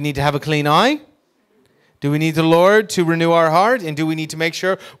 Do we need to have a clean eye? Do we need the Lord to renew our heart? And do we need to make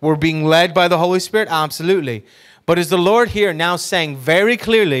sure we're being led by the Holy Spirit? Absolutely. But is the Lord here now saying very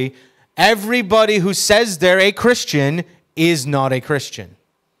clearly, everybody who says they're a Christian is not a Christian?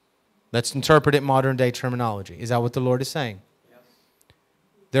 Let's interpret it modern day terminology. Is that what the Lord is saying?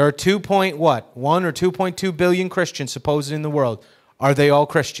 There are 1 or 2.2 billion Christians supposedly in the world. Are they all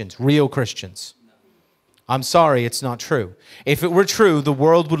Christians? Real Christians? I'm sorry, it's not true. If it were true, the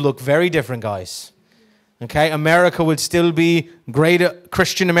world would look very different, guys. Okay, America would still be great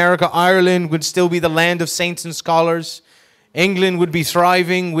Christian America. Ireland would still be the land of saints and scholars. England would be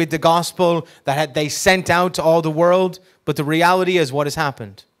thriving with the gospel that they sent out to all the world. But the reality is, what has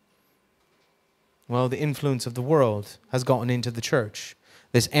happened? Well, the influence of the world has gotten into the church.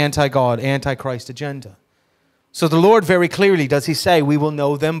 This anti-God, anti-Christ agenda. So the Lord very clearly, does he say, we will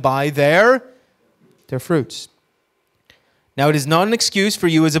know them by their fruits. Now, it is not an excuse for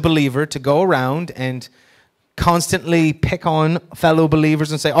you as a believer to go around and constantly pick on fellow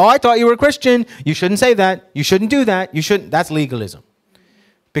believers and say, oh, I thought you were a Christian. You shouldn't say that. You shouldn't do that. You shouldn't. That's legalism.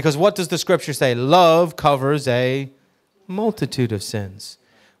 Because what does the scripture say? Love covers a multitude of sins.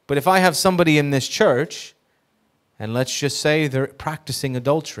 But if I have somebody in this church, and let's just say they're practicing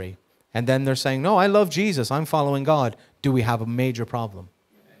adultery, and then they're saying, no, I love Jesus, I'm following God, do we have a major problem?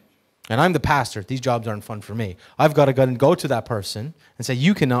 And I'm the pastor. These jobs aren't fun for me. I've got to go to that person and say,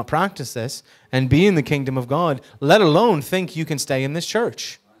 you cannot practice this and be in the kingdom of God, let alone think you can stay in this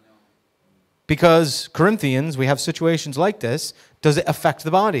church. Because Corinthians, we have situations like this. Does it affect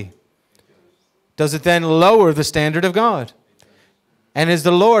the body? Does it then lower the standard of God? And is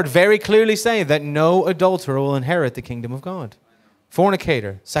the Lord very clearly saying that no adulterer will inherit the kingdom of God?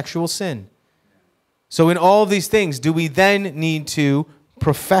 Fornicator, sexual sin. So in all these things, do we then need to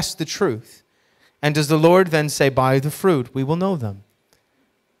profess the truth? And does the Lord then say, by the fruit we will know them?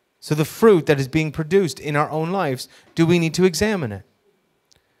 So the fruit that is being produced in our own lives, do we need to examine it?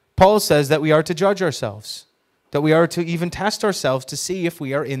 Paul says that we are to judge ourselves, that we are to even test ourselves to see if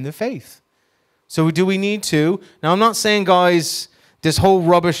we are in the faith. So do we need to? Now I'm not saying, guys, this whole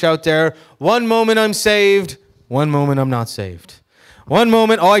rubbish out there, one moment I'm saved, one moment I'm not saved. One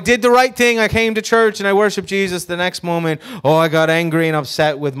moment, oh, I did the right thing. I came to church and I worshiped Jesus. The next moment, oh, I got angry and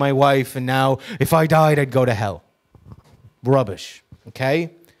upset with my wife. And now if I died, I'd go to hell. Rubbish. Okay?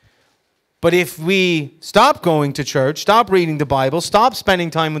 But if we stop going to church, stop reading the Bible, stop spending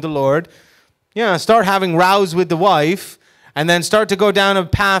time with the Lord, start having rows with the wife, and then start to go down a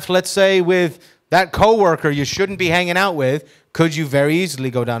path, let's say, with that coworker you shouldn't be hanging out with, could you very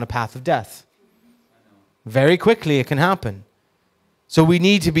easily go down a path of death? Very quickly it can happen. So we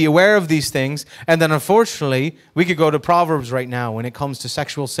need to be aware of these things. And then unfortunately, we could go to Proverbs right now when it comes to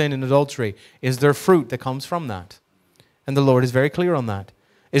sexual sin and adultery. Is there fruit that comes from that? And the Lord is very clear on that.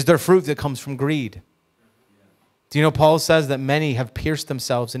 Is there fruit that comes from greed? Do you know Paul says that many have pierced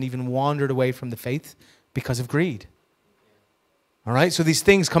themselves and even wandered away from the faith because of greed? All right, so these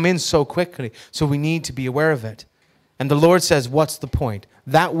things come in so quickly. So we need to be aware of it. And the Lord says, what's the point?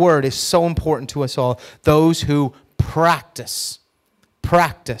 That word is so important to us all. Those who practice.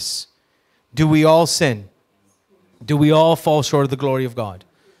 Practice. Do we all sin? Do we all fall short of the glory of God?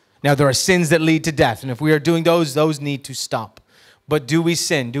 Now, there are sins that lead to death. And if we are doing those need to stop. But do we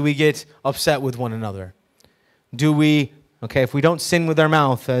sin? Do we get upset with one another? Do we, if we don't sin with our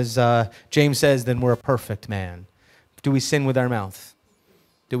mouth, as James says, then we're a perfect man. Do we sin with our mouth?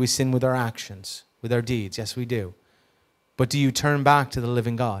 Do we sin with our actions, with our deeds? Yes, we do. But do you turn back to the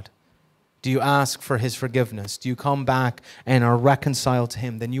living God? Do you ask for his forgiveness? Do you come back and are reconciled to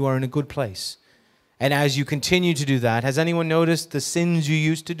him? Then you are in a good place. And as you continue to do that, has anyone noticed the sins you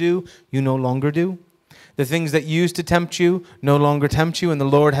used to do, you no longer do? The things that used to tempt you no longer tempt you, and the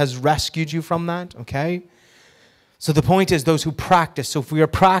Lord has rescued you from that, okay? So the point is those who practice. So if we are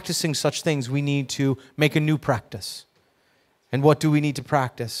practicing such things, we need to make a new practice. And what do we need to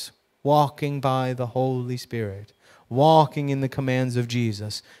practice? Walking by the Holy Spirit. Walking in the commands of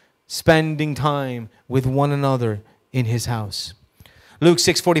Jesus. Spending time with one another in his house. Luke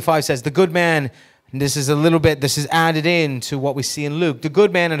 6:45 says, the good man, and this is added in to what we see in Luke. The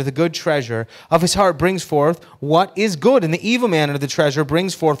good man out of the good treasure of his heart brings forth what is good, and the evil man out of the treasure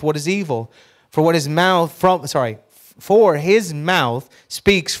brings forth what is evil. For his mouth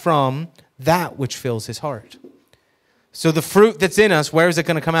speaks from that which fills his heart. So the fruit that's in us, where is it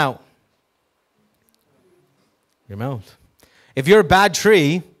going to come out? Your mouth. If you're a bad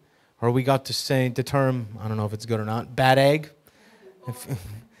tree, or we got to say the term, I don't know if it's good or not, bad egg.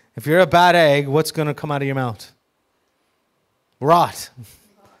 If you're a bad egg, what's going to come out of your mouth? Rot.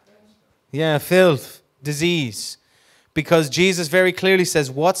 Yeah, filth, disease. Because Jesus very clearly says,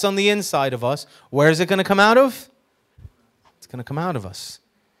 what's on the inside of us, where is it going to come out of? It's going to come out of us.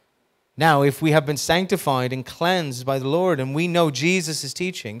 Now, if we have been sanctified and cleansed by the Lord, and we know Jesus'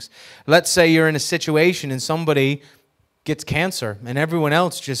 teachings, let's say you're in a situation and somebody gets cancer, and everyone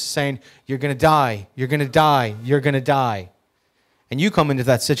else just saying, you're going to die, you're going to die, you're going to die. And you come into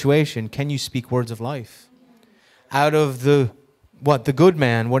that situation, can you speak words of life? Out of the good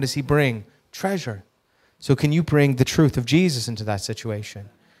man, what does he bring? Treasure. So can you bring the truth of Jesus into that situation?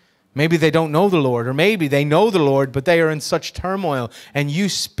 Maybe they don't know the Lord, or maybe they know the Lord, but they are in such turmoil, and you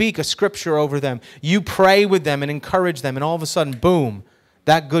speak a scripture over them. You pray with them and encourage them, and all of a sudden, boom,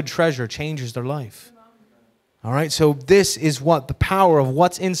 that good treasure changes their life. All right, so this is what the power of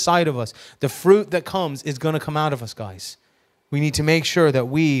what's inside of us, the fruit that comes is going to come out of us, guys. We need to make sure that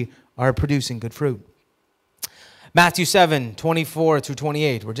we are producing good fruit. Matthew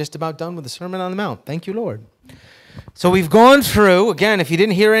 7:24-28. We're just about done with the Sermon on the Mount. Thank you, Lord. So we've gone through, again, if you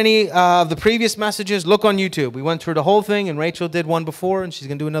didn't hear any of the previous messages, look on YouTube. We went through the whole thing, and Rachel did one before, and she's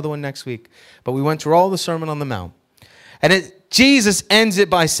going to do another one next week. But we went through all the Sermon on the Mount. And Jesus ends it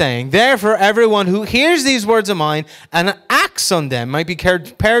by saying, therefore, everyone who hears these words of mine and acts on them might be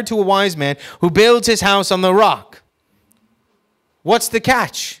compared to a wise man who builds his house on the rock. What's the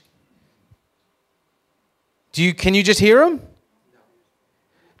catch? Can you just hear him?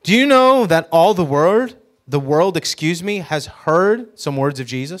 Do you know that all the world, has heard some words of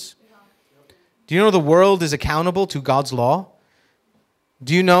Jesus? Do you know the world is accountable to God's law?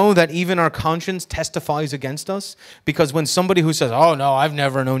 Do you know that even our conscience testifies against us? Because when somebody who says, oh no, I've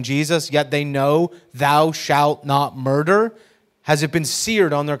never known Jesus, yet they know thou shalt not murder, has it been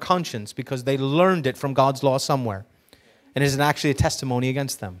seared on their conscience because they learned it from God's law somewhere? And is it actually a testimony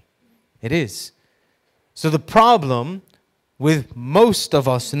against them? It is. So the problem with most of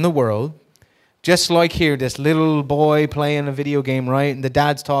us in the world, just like here, this little boy playing a video game, right? And the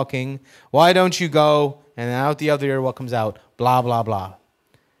dad's talking, why don't you go? And out the other ear, what comes out? Blah, blah, blah.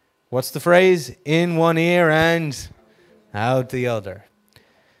 What's the phrase? In one ear and out the other.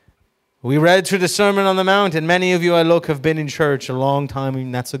 We read through the Sermon on the Mount, and many of you, I look, have been in church a long time,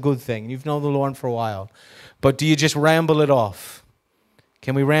 and that's a good thing. You've known the Lord for a while. But do you just ramble it off?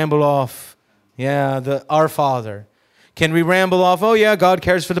 Can we ramble off? Yeah, Our Father. Can we ramble off, oh yeah, God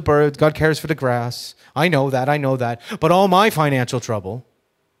cares for the birds, God cares for the grass. I know that. But all my financial trouble.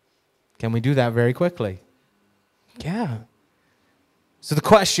 Can we do that very quickly? Yeah. So the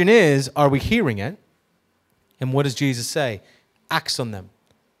question is, are we hearing it? And what does Jesus say? Acts on them.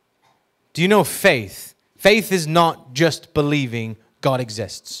 Do you know faith? Faith is not just believing God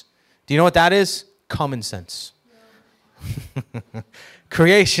exists. Do you know what that is? Common sense.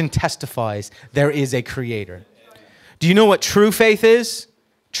 Creation testifies there is a creator. Do you know what true faith is?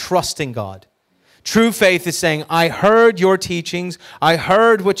 Trusting God. True faith is saying, I heard your teachings, I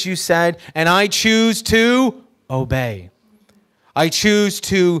heard what you said, and I choose to obey. I choose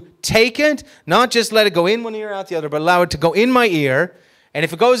to take it, not just let it go in one ear, out the other, but allow it to go in my ear. And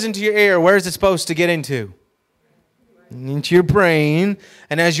if it goes into your ear, where is it supposed to get into? Into your brain.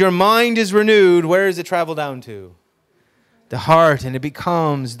 And as your mind is renewed, where does it travel down to? The heart, and it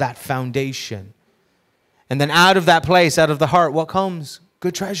becomes that foundation. And then out of that place, out of the heart, what comes?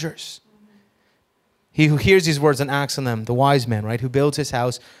 Good treasures. He who hears these words and acts on them, the wise man, right, who builds his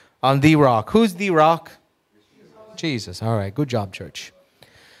house on the rock. Who's the rock? Jesus. All right, good job, church.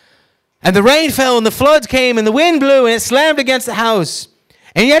 And the rain fell, and the floods came, and the wind blew, and it slammed against the house.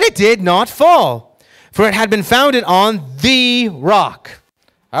 And yet it did not fall, For it had been founded on the rock.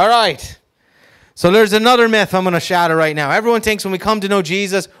 All right. So there's another myth I'm going to shatter right now. Everyone thinks when we come to know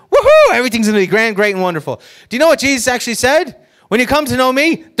Jesus, woohoo, everything's going to be grand, great, and wonderful. Do you know what Jesus actually said? When you come to know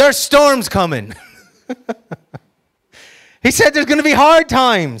me, there's storms coming. He said there's going to be hard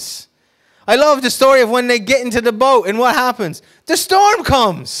times. I love the story of when they get into the boat and what happens. The storm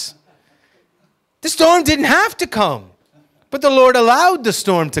comes. The storm didn't have to come, but the Lord allowed the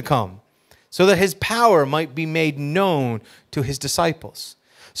storm to come so that his power might be made known to his disciples.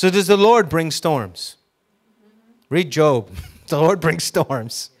 So does the Lord bring storms? Read Job. The Lord brings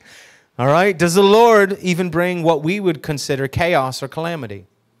storms. All right? Does the Lord even bring what we would consider chaos or calamity?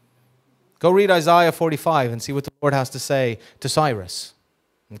 Go read Isaiah 45 and see what the Lord has to say to Cyrus.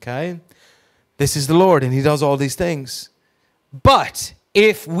 Okay? This is the Lord, and he does all these things. But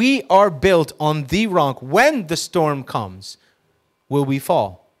if we are built on the rock, when the storm comes, will we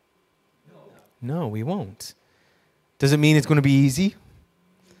fall? No, we won't. Does it mean it's going to be easy?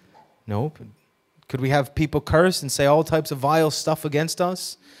 Nope. Could we have people curse and say all types of vile stuff against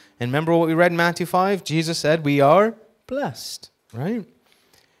us? And remember what we read in Matthew 5? Jesus said we are blessed, right?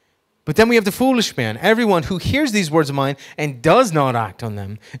 But then we have the foolish man. Everyone who hears these words of mine and does not act on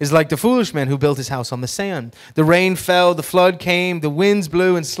them is like the foolish man who built his house on the sand. The rain fell, the flood came, the winds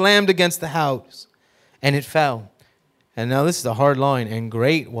blew and slammed against the house, and it fell. And now this is a hard line, and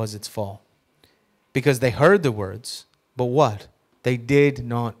great was its fall. Because they heard the words, but what? They did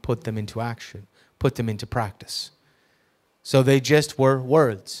not put them into action, put them into practice. So they just were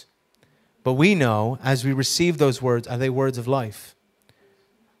words. But we know, as we receive those words, are they words of life?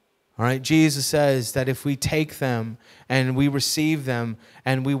 All right, Jesus says that if we take them and we receive them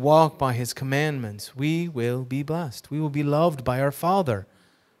and we walk by his commandments, we will be blessed. We will be loved by our Father.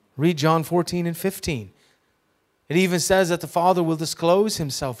 Read John 14 and 15. It even says that the Father will disclose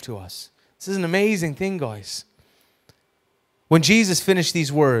himself to us. This is an amazing thing, guys. When Jesus finished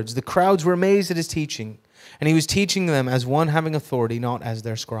these words, the crowds were amazed at his teaching, and he was teaching them as one having authority, not as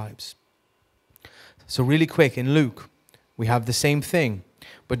their scribes. So really quick, in Luke, we have the same thing.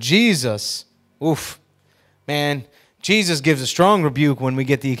 But Jesus, Jesus gives a strong rebuke when we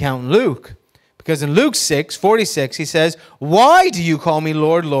get the account in Luke. Because in Luke 6:46, he says, "Why do you call me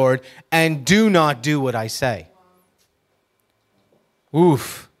Lord, Lord, and do not do what I say?"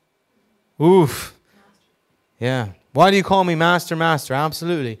 Oof. Yeah. Why do you call me Master, Master?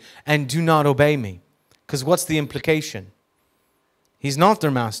 Absolutely. And do not obey me. Because what's the implication? He's not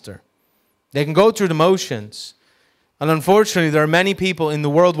their master. They can go through the motions. And unfortunately, there are many people in the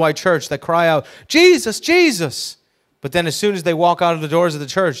worldwide church that cry out, "Jesus, Jesus." But then as soon as they walk out of the doors of the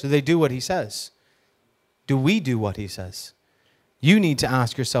church, do they do what he says? Do we do what he says? You need to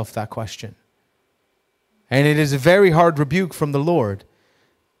ask yourself that question. And it is a very hard rebuke from the Lord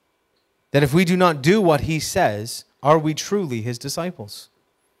that if we do not do what he says, are we truly his disciples?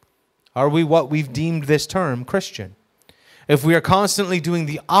 Are we what we've deemed this term Christian? If we are constantly doing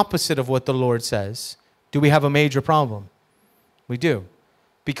the opposite of what the Lord says, do we have a major problem? We do.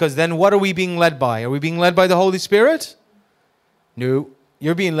 Because then what are we being led by? Are we being led by the Holy Spirit? No.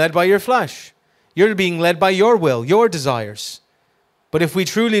 You're being led by your flesh. You're being led by your will, your desires. But if we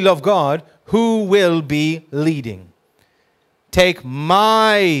truly love God, who will be leading? Take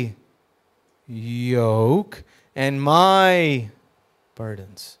my yoke and my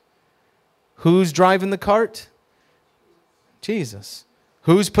burdens. Who's driving the cart? Jesus.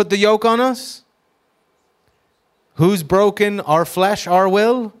 Who's put the yoke on us? Who's broken our flesh, our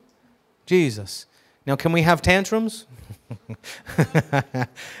will? Jesus. Now, can we have tantrums?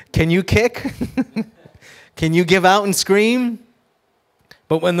 Can you kick? Can you give out and scream?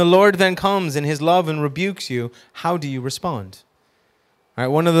 But when the Lord then comes in his love and rebukes you, how do you respond? All right,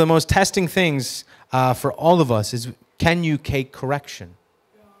 one of the most testing things for all of us is, can you take correction?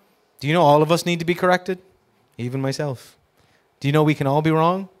 Do you know all of us need to be corrected? Even myself. Do you know we can all be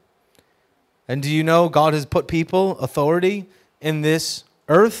wrong? And do you know God has put people, authority, in this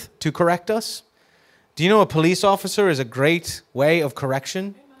earth to correct us? Do you know a police officer is a great way of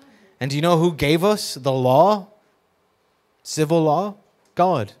correction? And do you know who gave us the law? Civil law?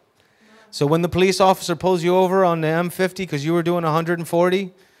 God. So when the police officer pulls you over on the M50 because you were doing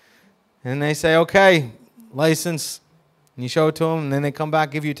 140, and they say, okay, license, and you show it to them, and then they come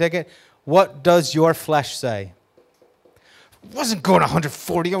back, give you a ticket, what does your flesh say? I wasn't going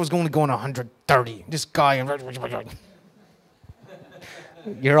 140, I was only going 130. This guy,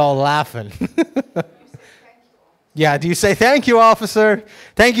 you're all laughing. Yeah, do you say, thank you, officer?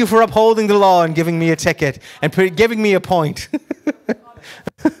 Thank you for upholding the law and giving me a ticket and giving me a point.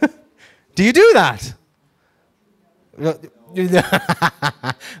 Do you do that?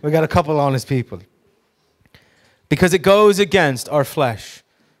 We got a couple honest people. because it goes against our flesh.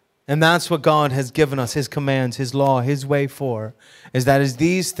 And that's what God has given us, his commands, his law, his way for, is that as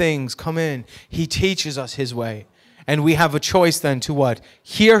these things come in, he teaches us his way. And we have a choice then to what?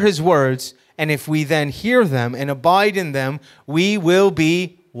 Hear his words. And if we then hear them and abide in them, we will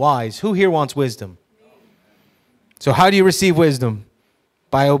be wise. Who here wants wisdom? So how do you receive wisdom?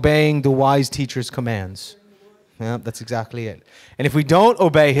 By obeying the wise teacher's commands. Yeah, that's exactly it. And if we don't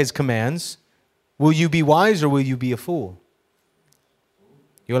obey his commands, will you be wise or will you be a fool?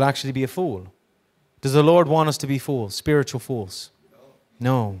 You will actually be a fool. Does the Lord want us to be fools, spiritual fools?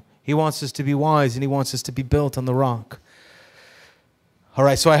 No. He wants us to be wise, and he wants us to be built on the rock. All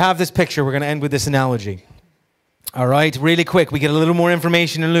right, so I have this picture. We're going to end with this analogy. All right, really quick. We get a little more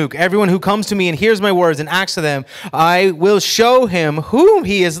information in Luke. Everyone who comes to me and hears my words and acts to them, I will show him whom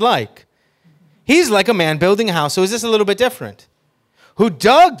he is like. He's like a man building a house. So is this a little bit different? Who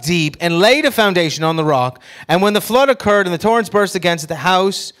dug deep and laid a foundation on the rock. And when the flood occurred and the torrents burst against the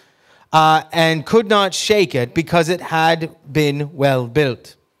house and could not shake it because it had been well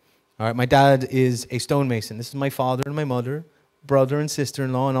built. All right, my dad is a stonemason. This is my father and my mother, brother and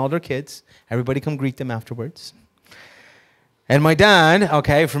sister-in-law and all their kids. Everybody come greet them afterwards. And my dad,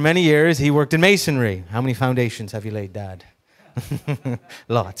 okay, for many years, he worked in masonry. How many foundations have you laid, Dad?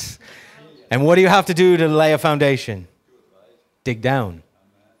 Lots. And what do you have to do to lay a foundation? Dig down.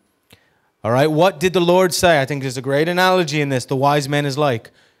 All right, what did the Lord say? I think there's a great analogy in this. The wise man is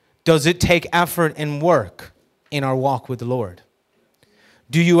like, does it take effort and work in our walk with the Lord?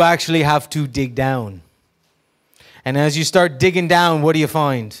 Do you actually have to dig down? And as you start digging down, what do you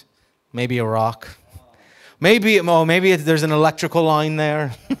find? Maybe a rock. Maybe there's an electrical line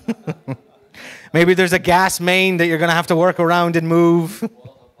there. Maybe there's a gas main that you're going to have to work around and move.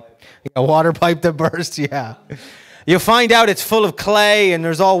 A water pipe that burst, yeah. You find out it's full of clay and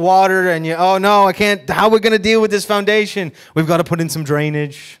there's all water and oh no, I can't, how are we going to deal with this foundation? We've got to put in some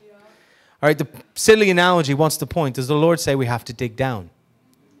drainage. Yeah. All right, the silly analogy, what's the point? Does the Lord say we have to dig down?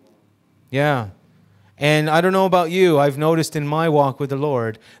 Yeah. And I don't know about you, I've noticed in my walk with the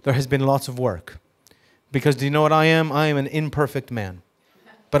Lord, there has been lots of work. Because do you know what I am? I am an imperfect man.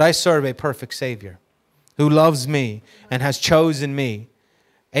 But I serve a perfect Savior who loves me and has chosen me.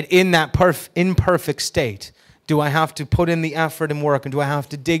 And in that imperfect state, do I have to put in the effort and work? And do I have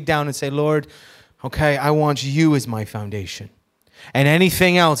to dig down and say, Lord, okay, I want you as my foundation. And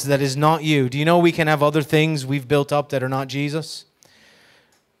anything else that is not you. Do you know we can have other things we've built up that are not Jesus?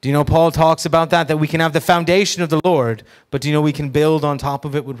 Do you know Paul talks about that we can have the foundation of the Lord, but do you know we can build on top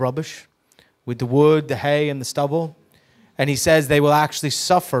of it with rubbish? With the wood, the hay, and the stubble? And he says they will actually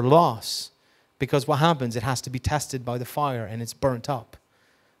suffer loss because what happens? It has to be tested by the fire and it's burnt up.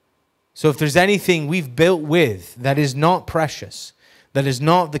 So if there's anything we've built with that is not precious, that is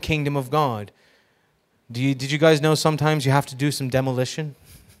not the kingdom of God, did you guys know sometimes you have to do some demolition?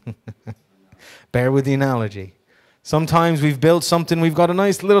 Bear with the analogy. Sometimes we've built something, we've got a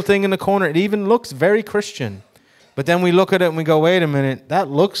nice little thing in the corner. It even looks very Christian. But then we look at it and we go, wait a minute, that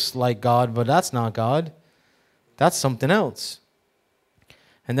looks like God, but that's not God. That's something else.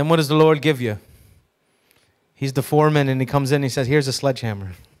 And then what does the Lord give you? He's the foreman and he comes in and he says, here's a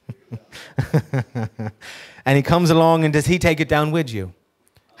sledgehammer. And he comes along and does he take it down with you?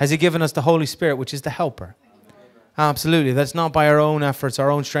 Has he given us the Holy Spirit, which is the helper? Absolutely. That's not by our own efforts, our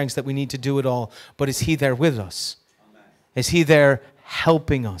own strengths that we need to do it all. But is he there with us? Is he there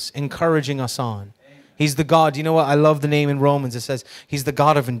helping us, encouraging us on? He's the God. You know what? I love the name in Romans. It says he's the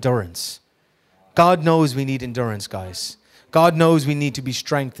God of endurance. God knows we need endurance, guys. God knows we need to be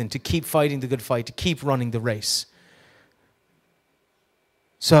strengthened, to keep fighting the good fight, to keep running the race.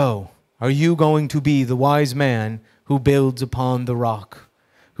 So, are you going to be the wise man who builds upon the rock,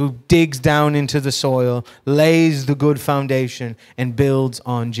 who digs down into the soil, lays the good foundation, and builds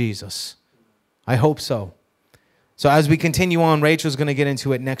on Jesus? I hope so. So as we continue on, Rachel's going to get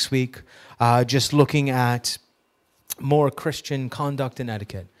into it next week, just looking at more Christian conduct and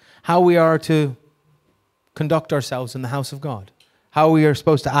etiquette. How we are to conduct ourselves in the house of God. How we are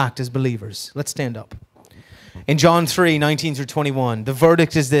supposed to act as believers. Let's stand up. In John 3:19-21, the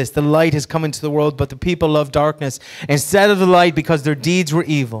verdict is this: the light has come into the world, but the people love darkness instead of the light because their deeds were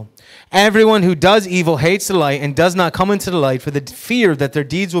evil. Everyone who does evil hates the light and does not come into the light for the fear that their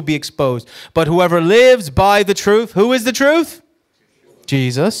deeds will be exposed. But whoever lives by the truth, who is the truth?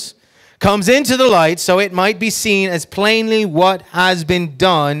 Jesus. Comes into the light so it might be seen as plainly what has been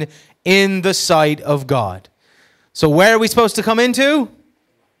done in the sight of God. So where are we supposed to come into?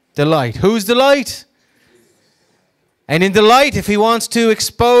 The light. Who's the light? And in the light, if he wants to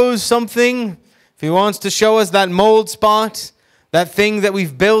expose something, if he wants to show us that mold spot, That thing that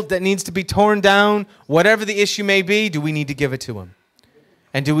we've built that needs to be torn down, whatever the issue may be, do we need to give it to him?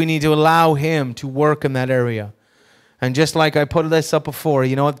 And do we need to allow him to work in that area? And just like I put this up before,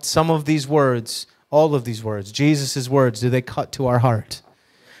 you know what? Some of these words, all of these words, Jesus' words, do they cut to our heart?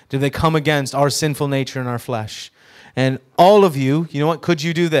 Do they come against our sinful nature and our flesh? And all of you, you know what? Could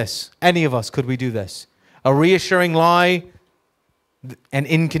you do this? Any of us, could we do this? A reassuring lie, an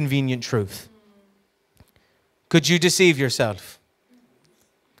inconvenient truth. Could you deceive yourself?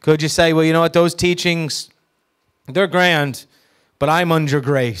 Could you say, well, you know what? Those teachings, they're grand, but I'm under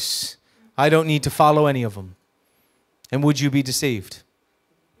grace. I don't need to follow any of them. And would you be deceived?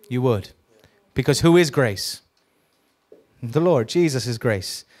 You would. Because who is grace? The Lord. Jesus is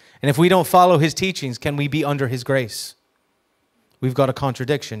grace. And if we don't follow his teachings, can we be under his grace? We've got a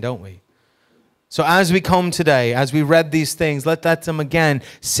contradiction, don't we? So as we come today, as we read these things, let them again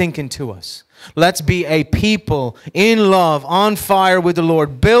sink into us. Let's be a people in love, on fire with the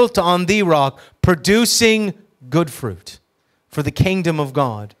Lord, built on the rock, producing good fruit for the kingdom of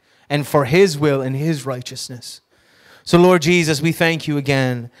God and for his will and his righteousness. So Lord Jesus, we thank you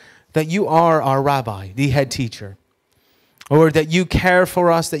again that you are our rabbi, the head teacher. Lord, that you care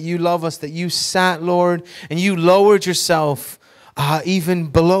for us, that you love us, that you sat, Lord, and you lowered yourself even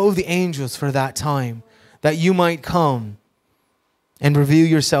below the angels for that time, that you might come and reveal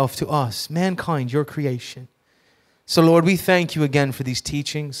yourself to us, mankind, your creation. So, Lord, we thank you again for these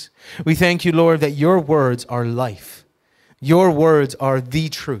teachings. We thank you, Lord, that your words are life. Your words are the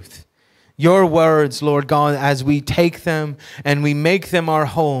truth. Your words, Lord God, as we take them and we make them our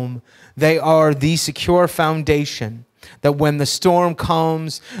home, they are the secure foundation. That when the storm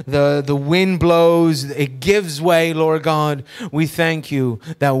comes, the wind blows, it gives way, Lord God. We thank you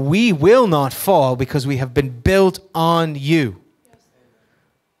that we will not fall because we have been built on you.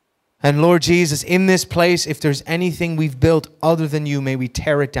 And Lord Jesus, in this place, if there's anything we've built other than you, may we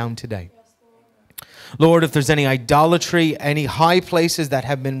tear it down today. Lord, if there's any idolatry, any high places that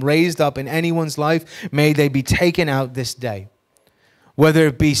have been raised up in anyone's life, may they be taken out this day. Whether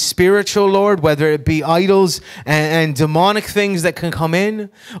it be spiritual, Lord, whether it be idols and demonic things that can come in,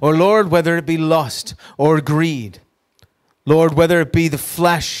 or Lord, whether it be lust or greed. Lord, whether it be the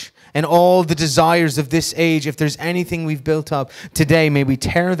flesh and all the desires of this age, if there's anything we've built up today, may we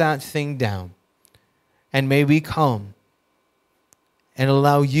tear that thing down. And may we come and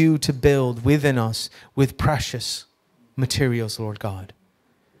allow you to build within us with precious materials, Lord God.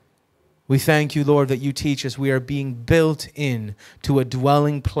 We thank you, Lord, that you teach us we are being built in to a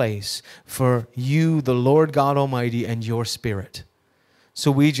dwelling place for you, the Lord God Almighty, and your Spirit. So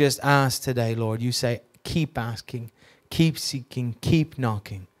we just ask today, Lord, you say, keep asking, keep seeking, keep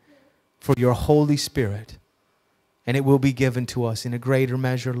knocking for your Holy Spirit. And it will be given to us in a greater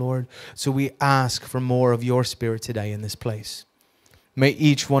measure, Lord. So we ask for more of your Spirit today in this place. May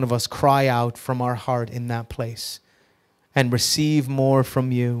each one of us cry out from our heart in that place and receive more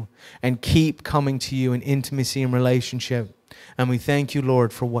from you and keep coming to you in intimacy and relationship. And we thank you,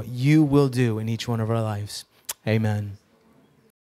 Lord, for what you will do in each one of our lives. Amen.